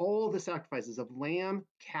 of all the sacrifices of lamb,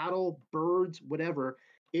 cattle, birds, whatever,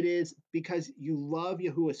 it is because you love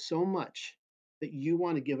Yahuwah so much that you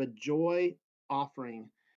want to give a joy offering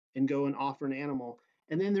and go and offer an animal.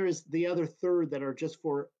 And then there is the other third that are just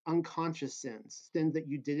for unconscious sins that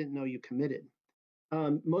you didn't know you committed.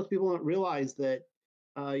 Most people don't realize that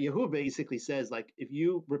Yahuwah basically says, like, if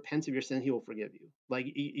you repent of your sin, He will forgive you.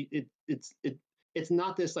 Like, it's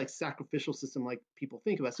not this like sacrificial system like people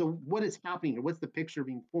think about. So what is happening here? What's the picture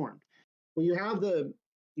being formed? Well, you have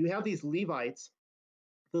these Levites.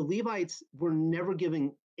 The Levites were never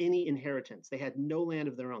given any inheritance. They had no land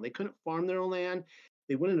of their own. They couldn't farm their own land.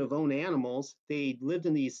 They wouldn't have owned animals. They lived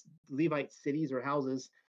in these Levite cities or houses.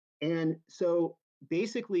 And so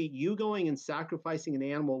basically, you going and sacrificing an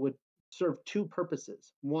animal would serve two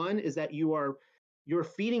purposes. One is that you're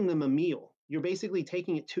feeding them a meal. You're basically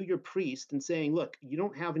taking it to your priest and saying, look, you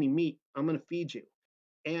don't have any meat. I'm going to feed you.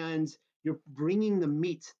 And you're bringing the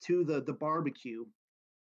meat to the barbecue.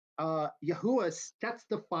 Yahuwah sets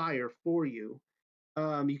the fire for you.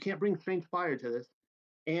 You can't bring strange fire to this,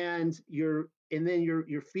 and you're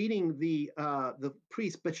feeding the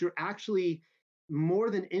priest, but you're actually, more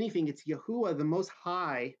than anything, it's Yahuwah, the Most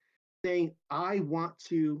High, saying, "I want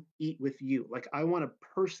to eat with you. Like, I want to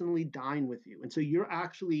personally dine with you." And so you're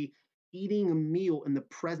actually eating a meal in the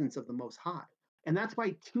presence of the Most High, and that's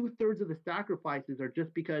why 2/3 of the sacrifices are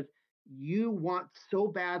just because you want so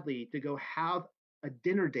badly to go have a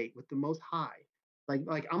dinner date with the Most High.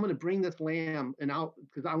 Like I'm going to bring this lamb and out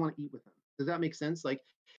because I want to eat with him. Does that make sense? Like,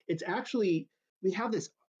 it's actually, we have this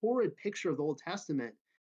horrid picture of the Old Testament.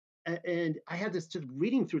 And I had this just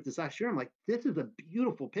reading through it this last year. I'm like, this is a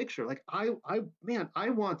beautiful picture. Like, I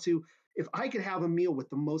want to, if I could have a meal with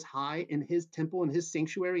the Most High in His temple, in His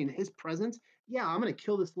sanctuary, in His presence, yeah, I'm going to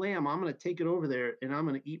kill this lamb. I'm going to take it over there and I'm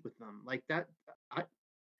going to eat with them. Like that. I,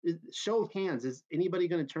 Show of hands, is anybody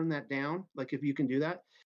going to turn that down? Like, if you can do that,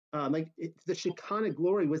 the Shekinah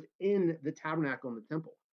glory was in the tabernacle in the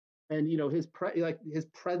temple, and his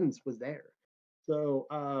presence was there. So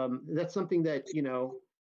that's something that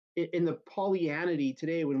in the Pollyanity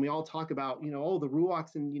today, when we all talk about oh, the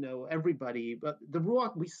Ruach's and everybody, but the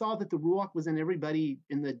Ruach, we saw that the Ruach was in everybody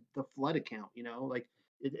in the flood account. Like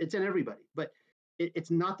it's in everybody, but it's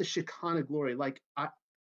not the Shekinah glory. Like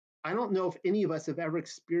I don't know if any of us have ever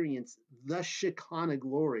experienced the Shekinah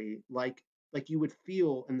glory like you would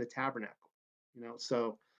feel in the tabernacle,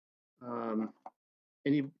 So,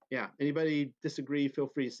 anybody disagree? Feel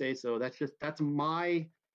free to say so. That's my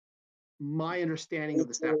understanding of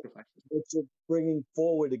the sacrifices. What you're bringing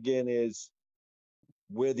forward again is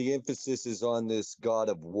where the emphasis is on this God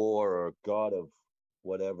of war or God of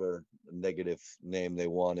whatever negative name they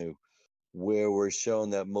want to, where we're shown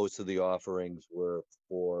that most of the offerings were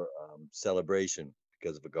for celebration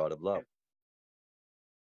because of a God of love.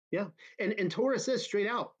 Yeah, and Torah says straight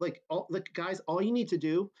out, like, guys, all you need to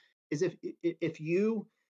do is if you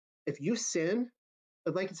sin,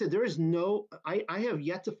 like I said, there is no, I have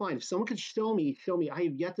yet to find, if someone could show me, I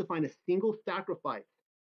have yet to find a single sacrifice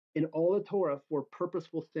in all the Torah for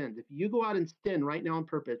purposeful sins. If you go out and sin right now on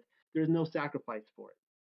purpose, there's no sacrifice for it.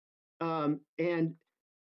 And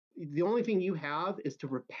the only thing you have is to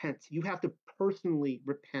repent. You have to personally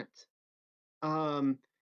repent. Um,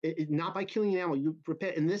 not by killing an animal. You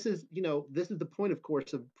repent, and this is, this is the point, of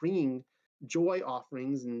course, of bringing joy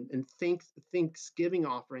offerings and thanksgiving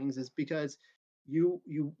offerings, is because you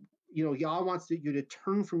you Yah wants you to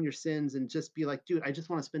turn from your sins and just be like, dude, I just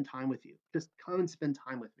want to spend time with you. Just come and spend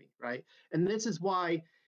time with me, right? And this is why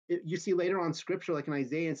you see later on scripture, like in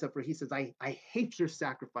Isaiah and stuff, where he says, I hate your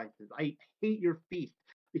sacrifices. I hate your feast,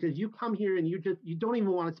 because you come here and you don't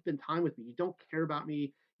even want to spend time with me. You don't care about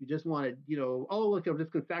me. You just want to, oh, look, I'm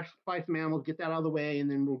just going to sacrifice some animals, get that out of the way, and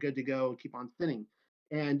then we're good to go, keep on sinning.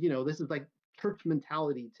 And, this is like church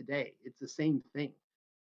mentality today. It's the same thing.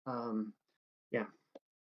 Yeah.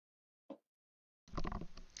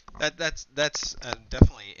 That's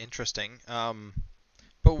definitely interesting.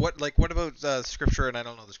 But what about scripture? And I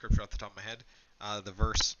don't know the scripture off the top of my head, the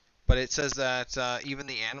verse, but it says that even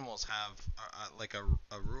the animals have like a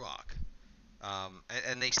ruach,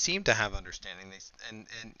 and they seem to have understanding. And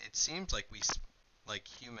it seems like like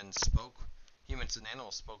humans and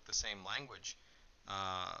animals spoke the same language,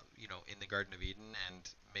 in the Garden of Eden, and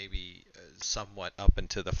maybe somewhat up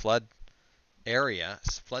into the flood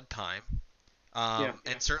time.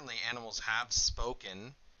 And certainly animals have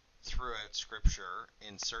spoken throughout Scripture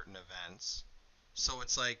in certain events. So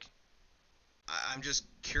it's like, I'm just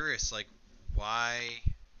curious, like, why?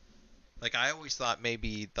 Like, I always thought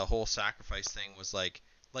maybe the whole sacrifice thing was like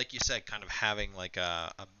you said, kind of having like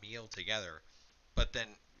a meal together. But then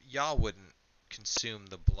y'all wouldn't consume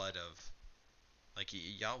the blood of, like,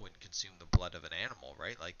 y'all wouldn't consume the blood of an animal,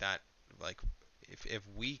 right? Like that, like, if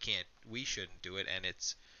we shouldn't do it, and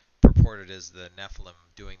it's purported as the Nephilim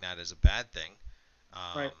doing that as a bad thing.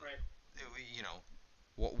 Right. You know,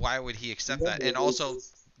 why would he accept that? Remember, And also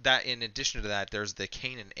that, in addition to that, there's the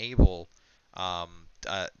Cain and Abel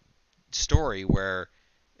story where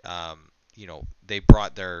they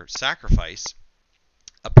brought their sacrifice.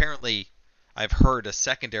 Apparently, I've heard a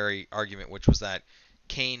secondary argument, which was that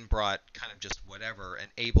Cain brought kind of just whatever, and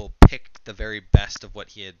Abel picked the very best of what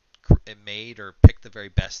he had made, or picked the very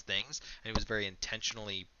best things, and it was very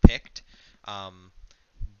intentionally picked.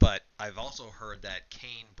 But I've also heard that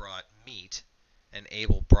Cain brought meat, and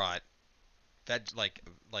Abel brought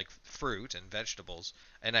like fruit and vegetables,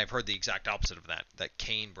 and I've heard the exact opposite of that. That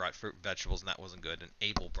Cain brought fruit and vegetables, and that wasn't good, and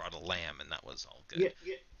Abel brought a lamb, and that was all good.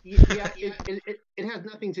 Yeah. It has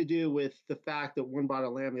nothing to do with the fact that one brought a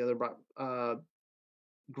lamb, the other brought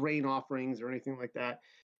grain offerings or anything like that.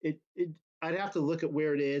 I'd have to look at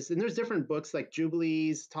where it is, and there's different books, like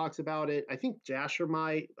Jubilees talks about it. I think Jasher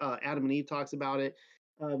might, Adam and Eve talks about it,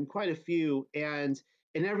 quite a few, and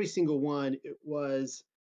in every single one, it was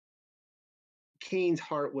Cain's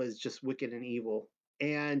heart was just wicked and evil.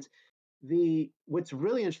 And what's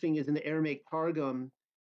really interesting is in the Aramaic Targum,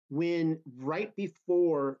 when right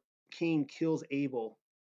before Cain kills Abel,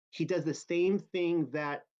 he does the same thing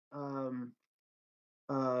that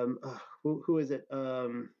who is it?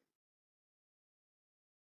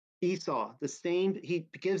 Esau. The same. He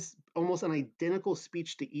gives almost an identical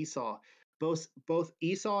speech to Esau. Both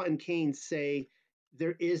Esau and Cain say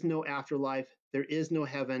there is no afterlife, there is no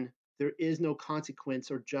heaven, there is no consequence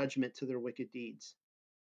or judgment to their wicked deeds.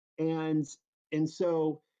 And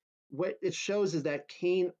so what it shows is that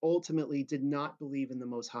Cain ultimately did not believe in the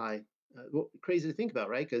Most High. Well, crazy to think about,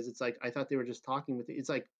 right? Because it's like, I thought they were just talking with it. It's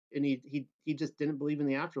like, and he just didn't believe in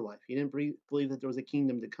the afterlife. He didn't believe that there was a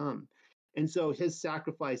kingdom to come. And so his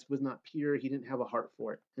sacrifice was not pure. He didn't have a heart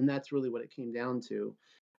for it. And that's really what it came down to.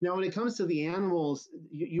 Now, when it comes to the animals,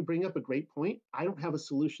 you bring up a great point. I don't have a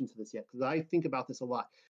solution to this yet, because I think about this a lot.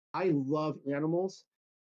 I love animals.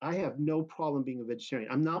 I have no problem being a vegetarian.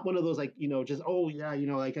 I'm not one of those, like, just, oh yeah,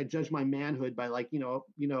 like I judge my manhood by, like,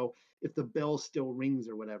 if the bell still rings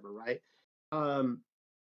or whatever, right? Well,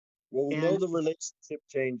 we know the relationship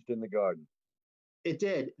changed in the garden. It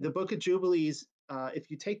did. The Book of Jubilees, if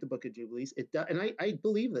you take the Book of Jubilees, it does, and I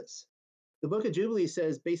believe this. The Book of Jubilees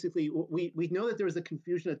says, basically, we know that there was a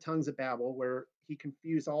confusion of tongues at Babel, where he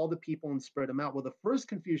confused all the people and spread them out. Well, the first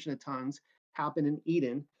confusion of tongues happened in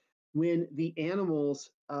Eden, when the animals,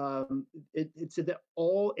 it said that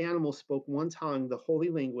all animals spoke one tongue, the holy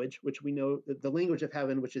language, which we know, the language of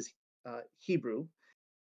heaven, which is Hebrew,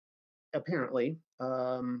 apparently,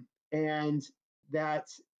 and that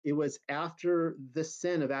it was after the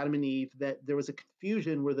sin of Adam and Eve that there was a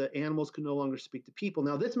confusion where the animals could no longer speak to people.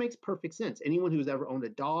 Now, this makes perfect sense. Anyone who's ever owned a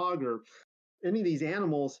dog or any of these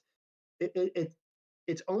animals,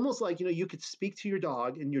 it's almost like, you could speak to your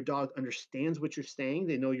dog and your dog understands what you're saying.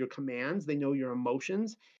 They know your commands, they know your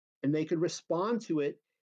emotions, and they could respond to it.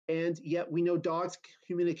 And yet we know dogs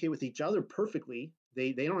communicate with each other perfectly.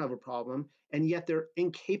 They don't have a problem, and yet they're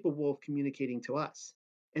incapable of communicating to us.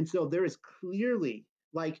 And so there is clearly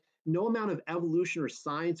like no amount of evolution or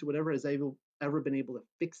science or whatever has ever been able to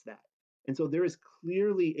fix that. And so there is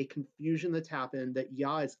clearly a confusion that's happened that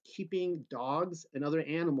Yah is keeping dogs and other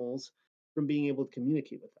animals from being able to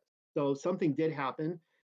communicate with us. So something did happen.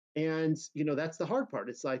 And that's the hard part.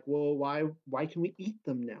 It's like, well, why can we eat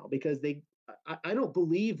them now? Because I don't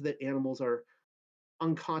believe that animals are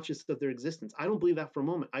unconscious of their existence. I don't believe that for a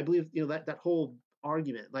moment. I believe, that whole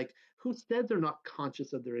argument, like who said they're not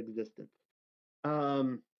conscious of their existence?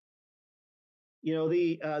 There's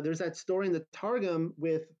that story in the Targum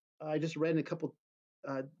with I just read in a couple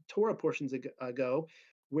Torah portions ago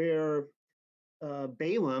where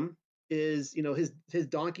Balaam is, his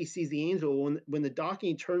donkey sees the angel. When the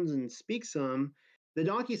donkey turns and speaks to him, the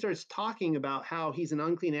donkey starts talking about how he's an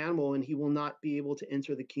unclean animal and he will not be able to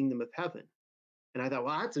enter the kingdom of heaven. And I thought,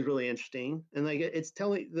 well, that's really interesting. And like it's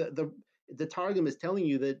telling the Targum is telling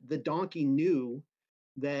you that the donkey knew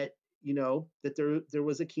that that there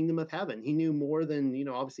was a kingdom of heaven. He knew more than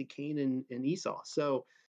obviously Cain and Esau. So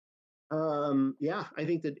yeah, I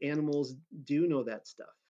think that animals do know that stuff,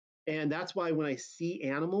 and that's why when I see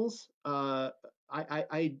animals, I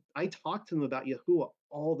talk to them about Yahuwah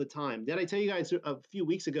all the time. Did I tell you guys a few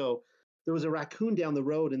weeks ago there was a raccoon down the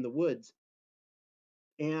road in the woods,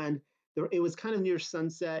 and it was kind of near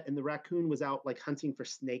sunset, and the raccoon was out like hunting for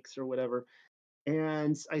snakes or whatever.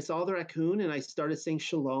 And I saw the raccoon and I started saying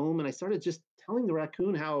shalom, and I started just telling the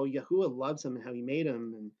raccoon how Yahuwah loves him and how he made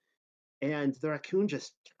him. And the raccoon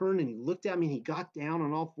just turned and he looked at me and he got down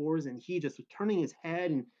on all fours and he just was turning his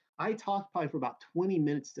head. And I talked probably for about 20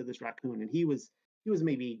 minutes to this raccoon, and he was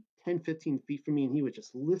maybe 10, 15 feet from me, and he was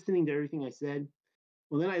just listening to everything I said.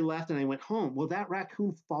 Well, then I left and I went home. Well, that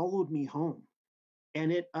raccoon followed me home.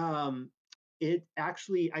 And it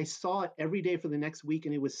actually, I saw it every day for the next week,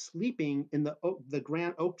 and it was sleeping in the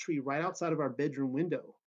grand oak tree right outside of our bedroom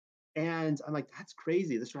window. And I'm like, that's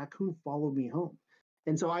crazy. This raccoon followed me home.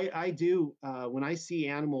 And so I do when I see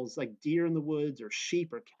animals like deer in the woods or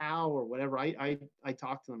sheep or cow or whatever, I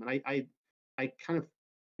talk to them, and I kind of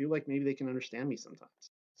feel like maybe they can understand me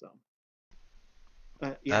sometimes. So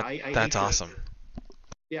yeah, That's awesome.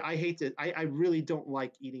 Yeah, I hate to. I really don't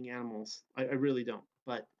like eating animals. I really don't.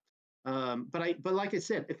 But like I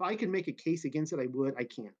said, if I could make a case against it, I would. I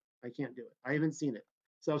can't. I can't do it. I haven't seen it.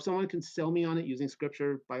 So if someone can sell me on it using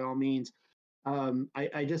scripture, by all means.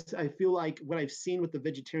 I feel like what I've seen with the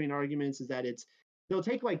vegetarian arguments is that they'll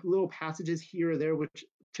take like little passages here or there, which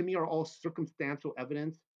to me are all circumstantial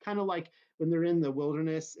evidence, kind of like when they're in the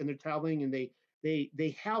wilderness and they're traveling and they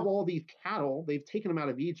have all these cattle, they've taken them out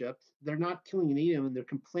of Egypt, they're not killing and eating them, and they're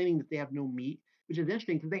complaining that they have no meat, which is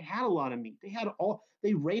interesting because they had a lot of meat.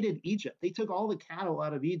 They raided Egypt. They took all the cattle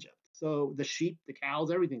out of Egypt. So the sheep, the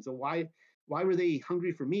cows, everything. So why were they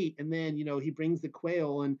hungry for meat? And then, he brings the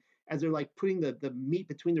quail, and as they're like putting the meat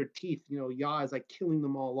between their teeth, Yah is like killing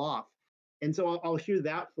them all off. And so I'll hear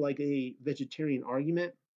that for like a vegetarian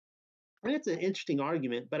argument. And it's an interesting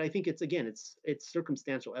argument, but I think it's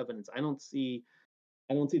circumstantial evidence. I don't see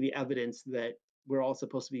the evidence that we're all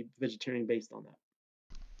supposed to be vegetarian based on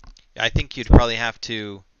that. I think you'd probably have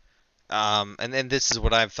to, and then this is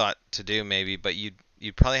what I've thought to do maybe, but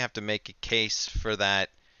you'd probably have to make a case for that.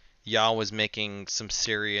 Yah was making some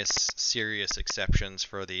serious exceptions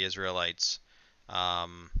for the Israelites,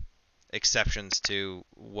 exceptions to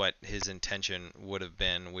what his intention would have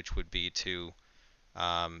been, which would be to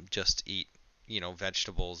just eat,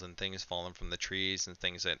 vegetables and things falling from the trees and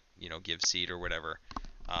things that give seed or whatever.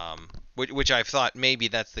 Which I've thought maybe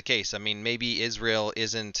that's the case. I mean, maybe Israel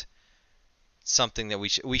isn't something that we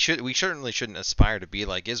certainly shouldn't aspire to be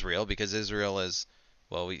like Israel, because Israel is,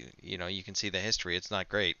 well, you can see the history. It's not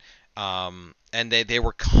great. And they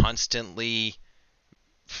were constantly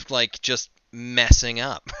like just messing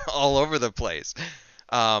up all over the place.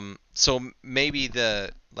 So maybe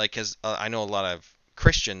because I know a lot of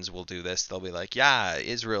Christians will do this. They'll be like, yeah,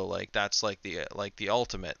 Israel, like that's like the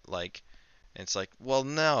ultimate, like. And it's like, well,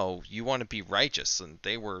 no, you want to be righteous, and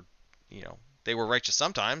they were righteous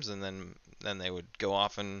sometimes, and then they would go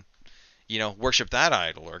off and worship that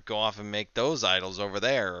idol, or go off and make those idols over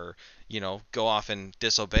there, or go off and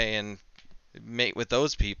disobey and mate with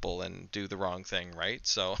those people and do the wrong thing, right?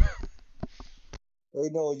 So Hey,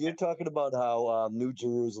 no, you're talking about how New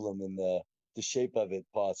Jerusalem and the shape of it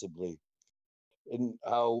possibly, and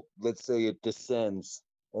how, let's say, it descends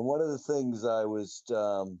And one of the things I was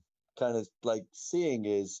kind of like seeing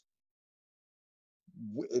is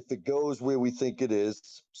if it goes where we think it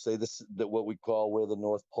is, say this that what we call where the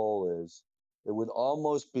North Pole is, it would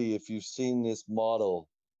almost be, if you've seen this model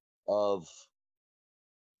of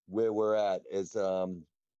where we're at, as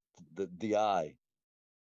the eye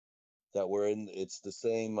that we're in, it's the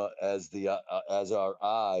same as our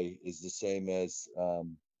eye is the same as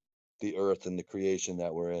the earth and the creation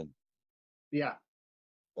that we're in. Yeah.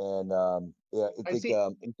 And yeah, I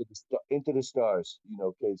think into the stars. You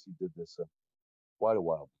know, Casey did this quite a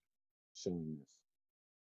while, showing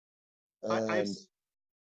this, I've and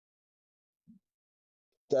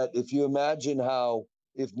that if you imagine how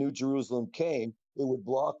if New Jerusalem came, it would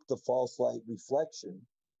block the false light reflection,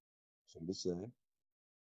 so to say,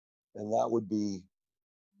 and that would be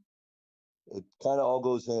it. Kind of all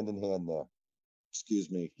goes hand in hand there.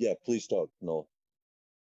 Excuse me. Yeah, please talk, Noel.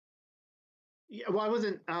 Yeah, well, I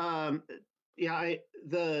wasn't. Yeah,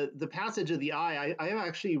 the passage of the eye. I have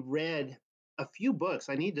actually read a few books.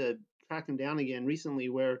 I need to track them down again recently,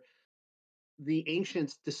 where the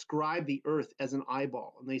ancients described the earth as an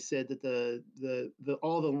eyeball, and they said that the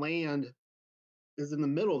all the land is in the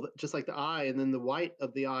middle, just like the eye, and then the white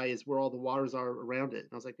of the eye is where all the waters are around it. And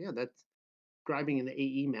I was like, yeah, that's describing an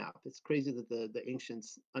AE map. It's crazy that the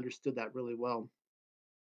ancients understood that really well.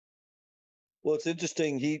 Well, it's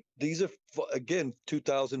interesting. These are again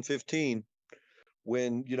 2015,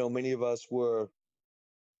 when many of us were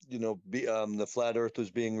the flat Earth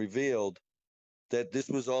was being revealed. That this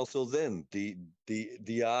was also then the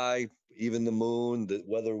eye, even the moon, the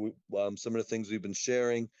weather, some of the things we've been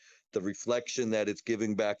sharing, the reflection that it's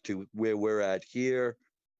giving back to where we're at here,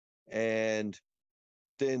 and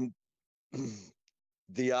then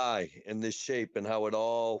the eye and this shape and how it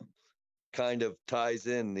all kind of ties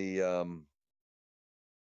in the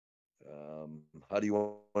how do you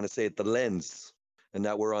want to say it, the lens, and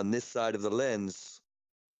that we're on this side of the lens,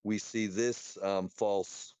 we see this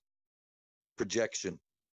false projection,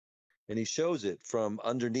 and he shows it from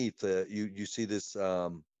underneath. You see this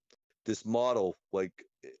this model, like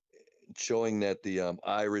showing that the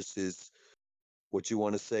iris is what you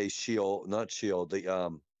want to say Sheol, not Sheol,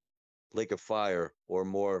 the lake of fire, or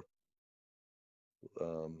more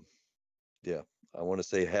um, yeah, I want to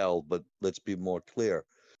say hell, but let's be more clear.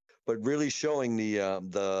 But really showing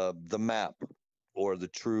the map, or the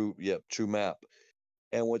true map.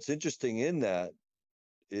 And what's interesting in that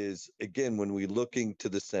is, again, when we looking to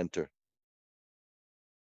the center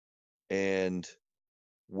and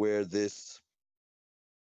where this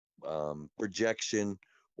projection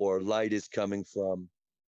or light is coming from,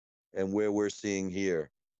 and where we're seeing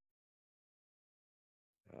here.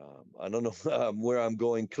 I don't know where I'm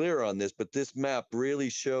going clear on this, but this map really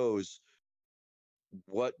shows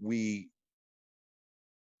what we,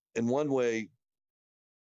 in one way,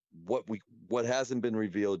 what hasn't been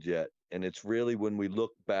revealed yet, and it's really when we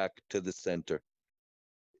look back to the center,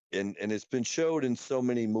 and it's been showed in so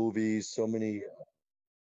many movies, so many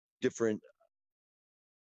different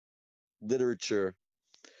literature,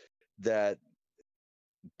 that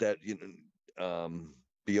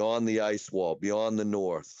beyond the ice wall, beyond the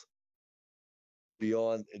north,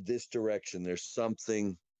 beyond this direction, there's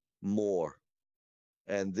something more.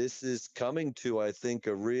 And this is coming to, I think,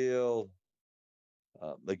 a real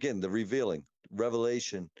again, the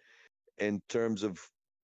revelation in terms of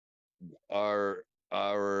our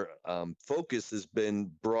focus has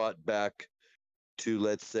been brought back to,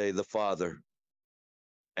 let's say, the Father,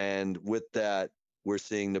 and with that we're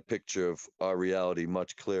seeing the picture of our reality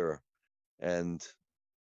much clearer. And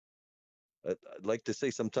I'd like to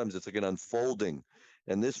say sometimes it's like an unfolding,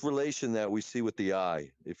 and this relation that we see with the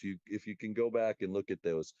eye, if you can go back and look at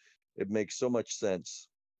those, it makes so much sense.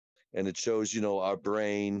 And it shows our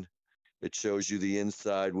brain, it shows you the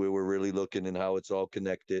inside where we're really looking and how it's all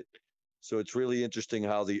connected. So it's really interesting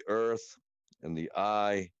how the earth and the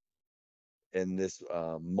eye and this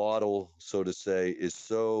model, so to say, is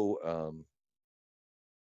so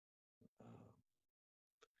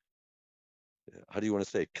how do you want to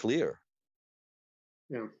say, clear.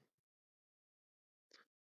 Yeah.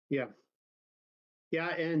 Yeah. Yeah,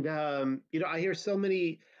 and I hear so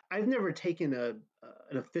many. I've never taken an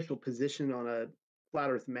official position on a flat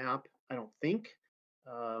Earth map. I don't think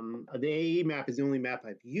the AE map is the only map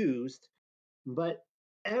I've used, but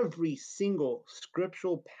every single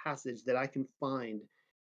scriptural passage that I can find,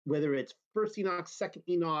 whether it's First Enoch, Second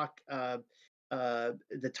Enoch,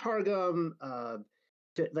 the Targum,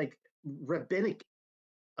 to like rabbinic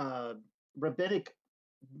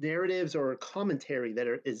narratives or commentary that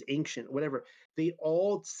is ancient, whatever, they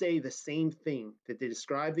all say the same thing, that they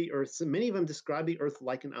describe the earth. So many of them describe the earth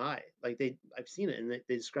like an eye. Like I've seen it, and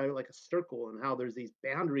they describe it like a circle, and how there's these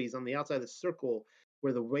boundaries on the outside of the circle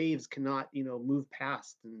where the waves cannot, move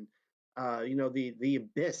past. And the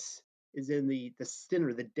abyss is in the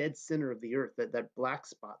center, the dead center of the earth, that black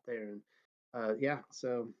spot there. And yeah,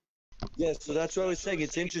 so Yeah, so that's what I was saying.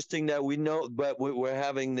 It's interesting that we know, but we're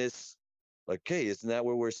having this. Okay, isn't that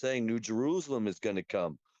what we're saying? New Jerusalem is going to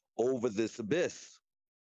come over this abyss.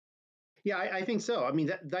 yeah, I think so. I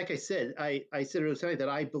mean, like I said, I said earlier that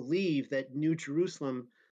I believe that New Jerusalem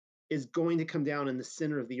is going to come down in the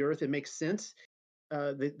center of the earth. It makes sense.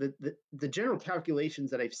 The general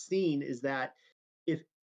calculations that I've seen is that if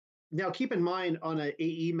now keep in mind on an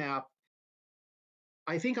AE map,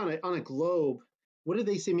 I think on a globe, what did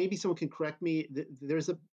they say? Maybe someone can correct me.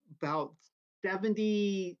 There's about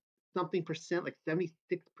 70 something percent, like 76%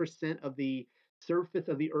 of the surface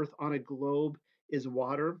of the earth on a globe is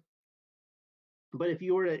water. But if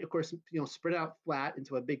you were to, of course, spread out flat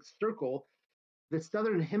into a big circle, the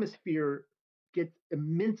southern hemisphere gets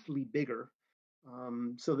immensely bigger.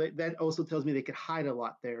 So that also tells me they could hide a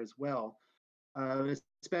lot there as well,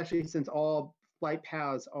 especially since all flight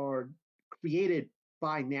paths are created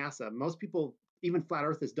by NASA. Most people, even flat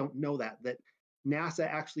earthers, don't know that NASA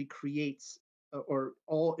actually creates or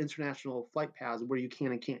all international flight paths where you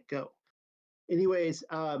can and can't go. Anyways,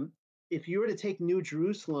 if you were to take New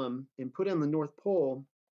Jerusalem and put it on the North Pole,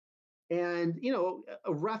 and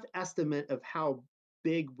a rough estimate of how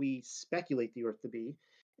big we speculate the Earth to be,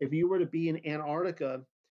 if you were to be in Antarctica,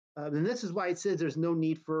 then this is why it says there's no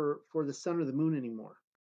need for the sun or the moon anymore.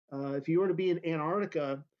 If you were to be in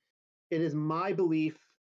Antarctica, it is my belief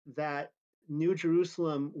that New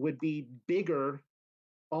Jerusalem would be bigger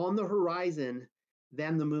on the horizon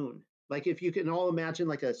than the moon. Like if you can all imagine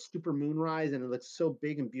like a super moonrise and it looks so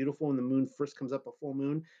big and beautiful when the moon first comes up, a full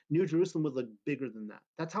moon, New Jerusalem would look bigger than that.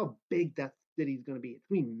 That's how big that city is going to be. It's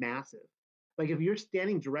going to be massive. Like if you're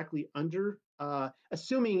standing directly under,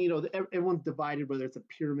 assuming, everyone's divided, whether it's a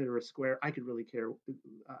pyramid or a square, I could really care.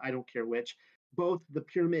 I don't care which. Both the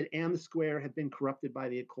pyramid and the square have been corrupted by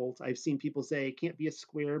the occult. I've seen people say it can't be a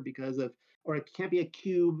square because of, or it can't be a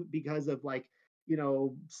cube because of like,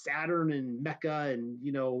 Saturn and Mecca and,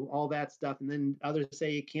 all that stuff. And then others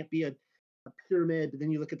say it can't be a pyramid, but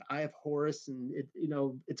then you look at the Eye of Horus and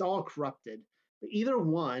it's all corrupted. But either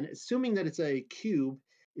one, assuming that it's a cube,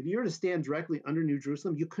 if you were to stand directly under New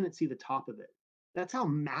Jerusalem, you couldn't see the top of it. That's how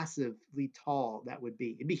massively tall that would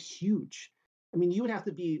be. It'd be huge. I mean, you would have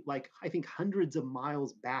to be like, I think hundreds of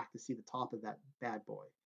miles back to see the top of that bad boy.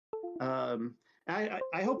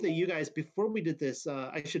 I hope that you guys, before we did this,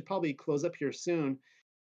 I should probably close up here soon.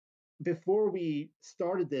 Before we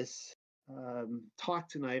started this talk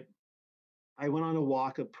tonight, I went on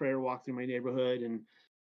a prayer walk through my neighborhood, and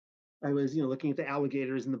I was, looking at the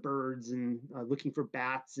alligators and the birds and looking for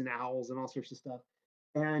bats and owls and all sorts of stuff.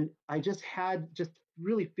 And I just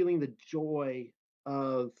really feeling the joy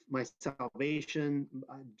of my salvation,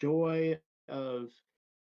 joy of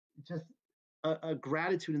just a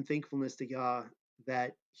gratitude and thankfulness to Yah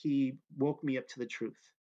that He woke me up to the truth.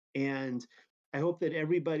 And I hope that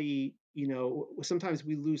everybody, sometimes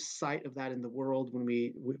we lose sight of that in the world when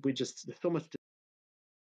we just, there's so much.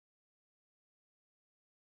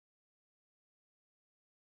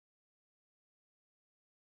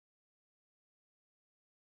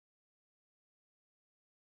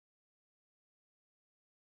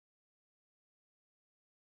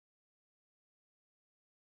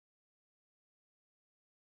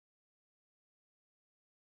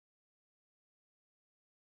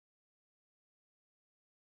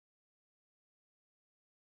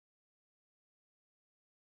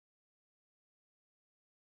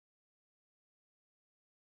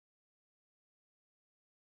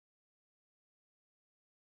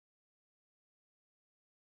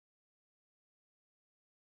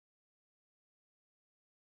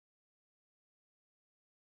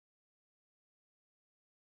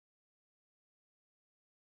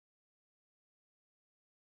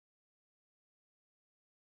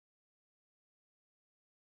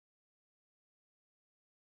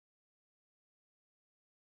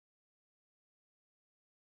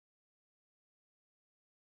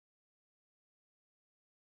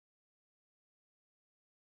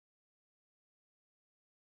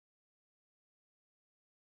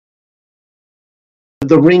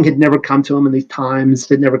 The ring had never come to him, and these times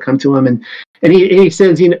had never come to him. And he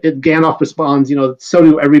says, Gandalf responds, so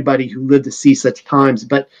do everybody who lived to see such times.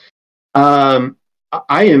 But I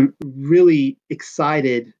am really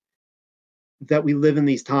excited that we live in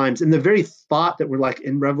these times, and the very thought that we're like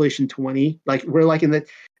in Revelation 20, like we're like in the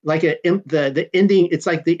the ending. It's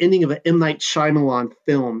like the ending of an M. Night Shyamalan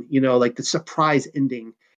film, like the surprise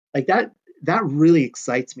ending, like that. That really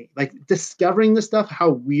excites me. Like discovering this stuff, how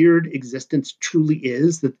weird existence truly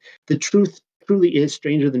is. That the truth truly is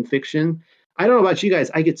stranger than fiction. I don't know about you guys.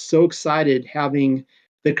 I get so excited having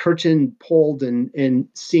the curtain pulled and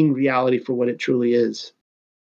seeing reality for what it truly is.